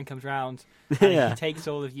tax man comes round and he takes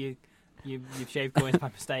all of your shaved coins by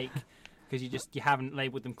mistake because you haven't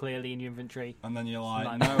labelled them clearly in your inventory, and then you're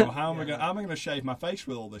like, no, how am I going to shave my face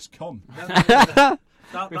with all this cum?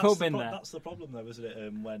 We've all been there. That's the problem, though, isn't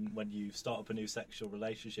it? When you start up a new sexual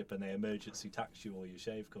relationship and they emergency tax you all your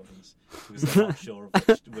shave coins because they're not sure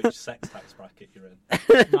of which sex tax bracket you're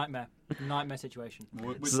in. Nightmare situation.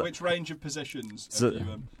 Which range of positions?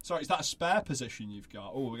 Sorry, is that a spare position you've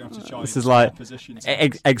got? Oh, we're going to have to try. This is like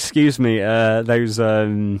excuse me. Those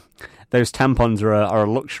tampons are a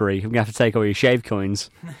luxury. We're going to have to take all your shave coins.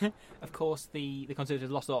 Of course, the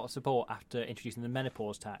Conservatives lost a lot of support after introducing the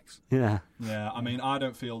menopause tax. Yeah. Yeah, I mean, I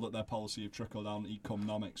don't feel that their policy of trickle-down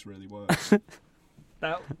economics really works.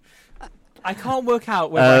 I can't work out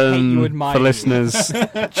whether I hate you or admire for listeners,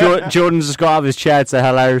 Jordan's just got out of his chair to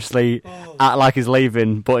hilariously act like he's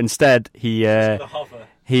leaving, but instead he is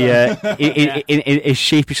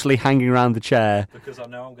sheepishly hanging around the chair. Because I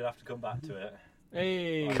know I'm going to have to come back to it.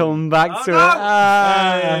 Hey. Come back to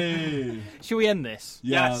it. Hey. Should we end this?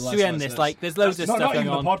 Yeah, should we end this? Like, there's loads of stuff going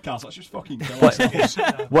on. Not even the podcast. Let's just fucking kill ourselves. It's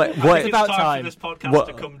about time for this podcast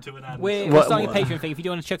to come to an end. We're starting a Patreon thing. If you do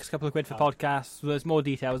want to chuck us a couple of quid for podcasts, there's more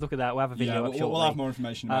details. Look at that. We'll have a video up shortly. We'll have more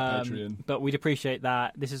information about Patreon. But we'd appreciate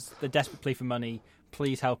that. This is the desperate plea for money.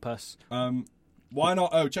 Please help us. Why not?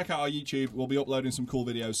 Oh, check out our YouTube. We'll be uploading some cool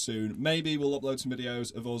videos soon. Maybe we'll upload some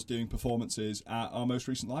videos of us doing performances at our most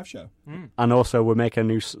recent live show. And also, we're making a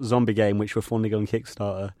new zombie game, which we're funding on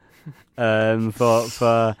Kickstarter.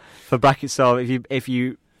 For brackets, so if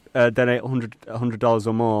you donate $100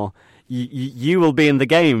 or more, you will be in the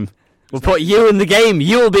game. We'll put you in the game.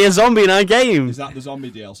 You will be a zombie in our game. Is that the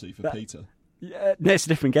zombie DLC for Peter? Yeah, no, it's a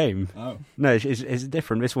different game. Oh, no, it's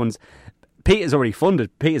different. This one's. Peter's already funded.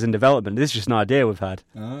 Peter's in development. This is just an idea we've had.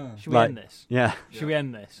 Should we end this? Yeah. Should we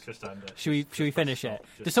end this? Just end it. Should we finish it?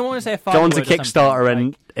 Does someone want to say a final word? Go on to Kickstarter and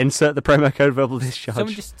like, insert the promo code verbal discharge.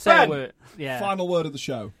 Someone just say a word. Yeah. Final word of the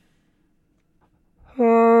show.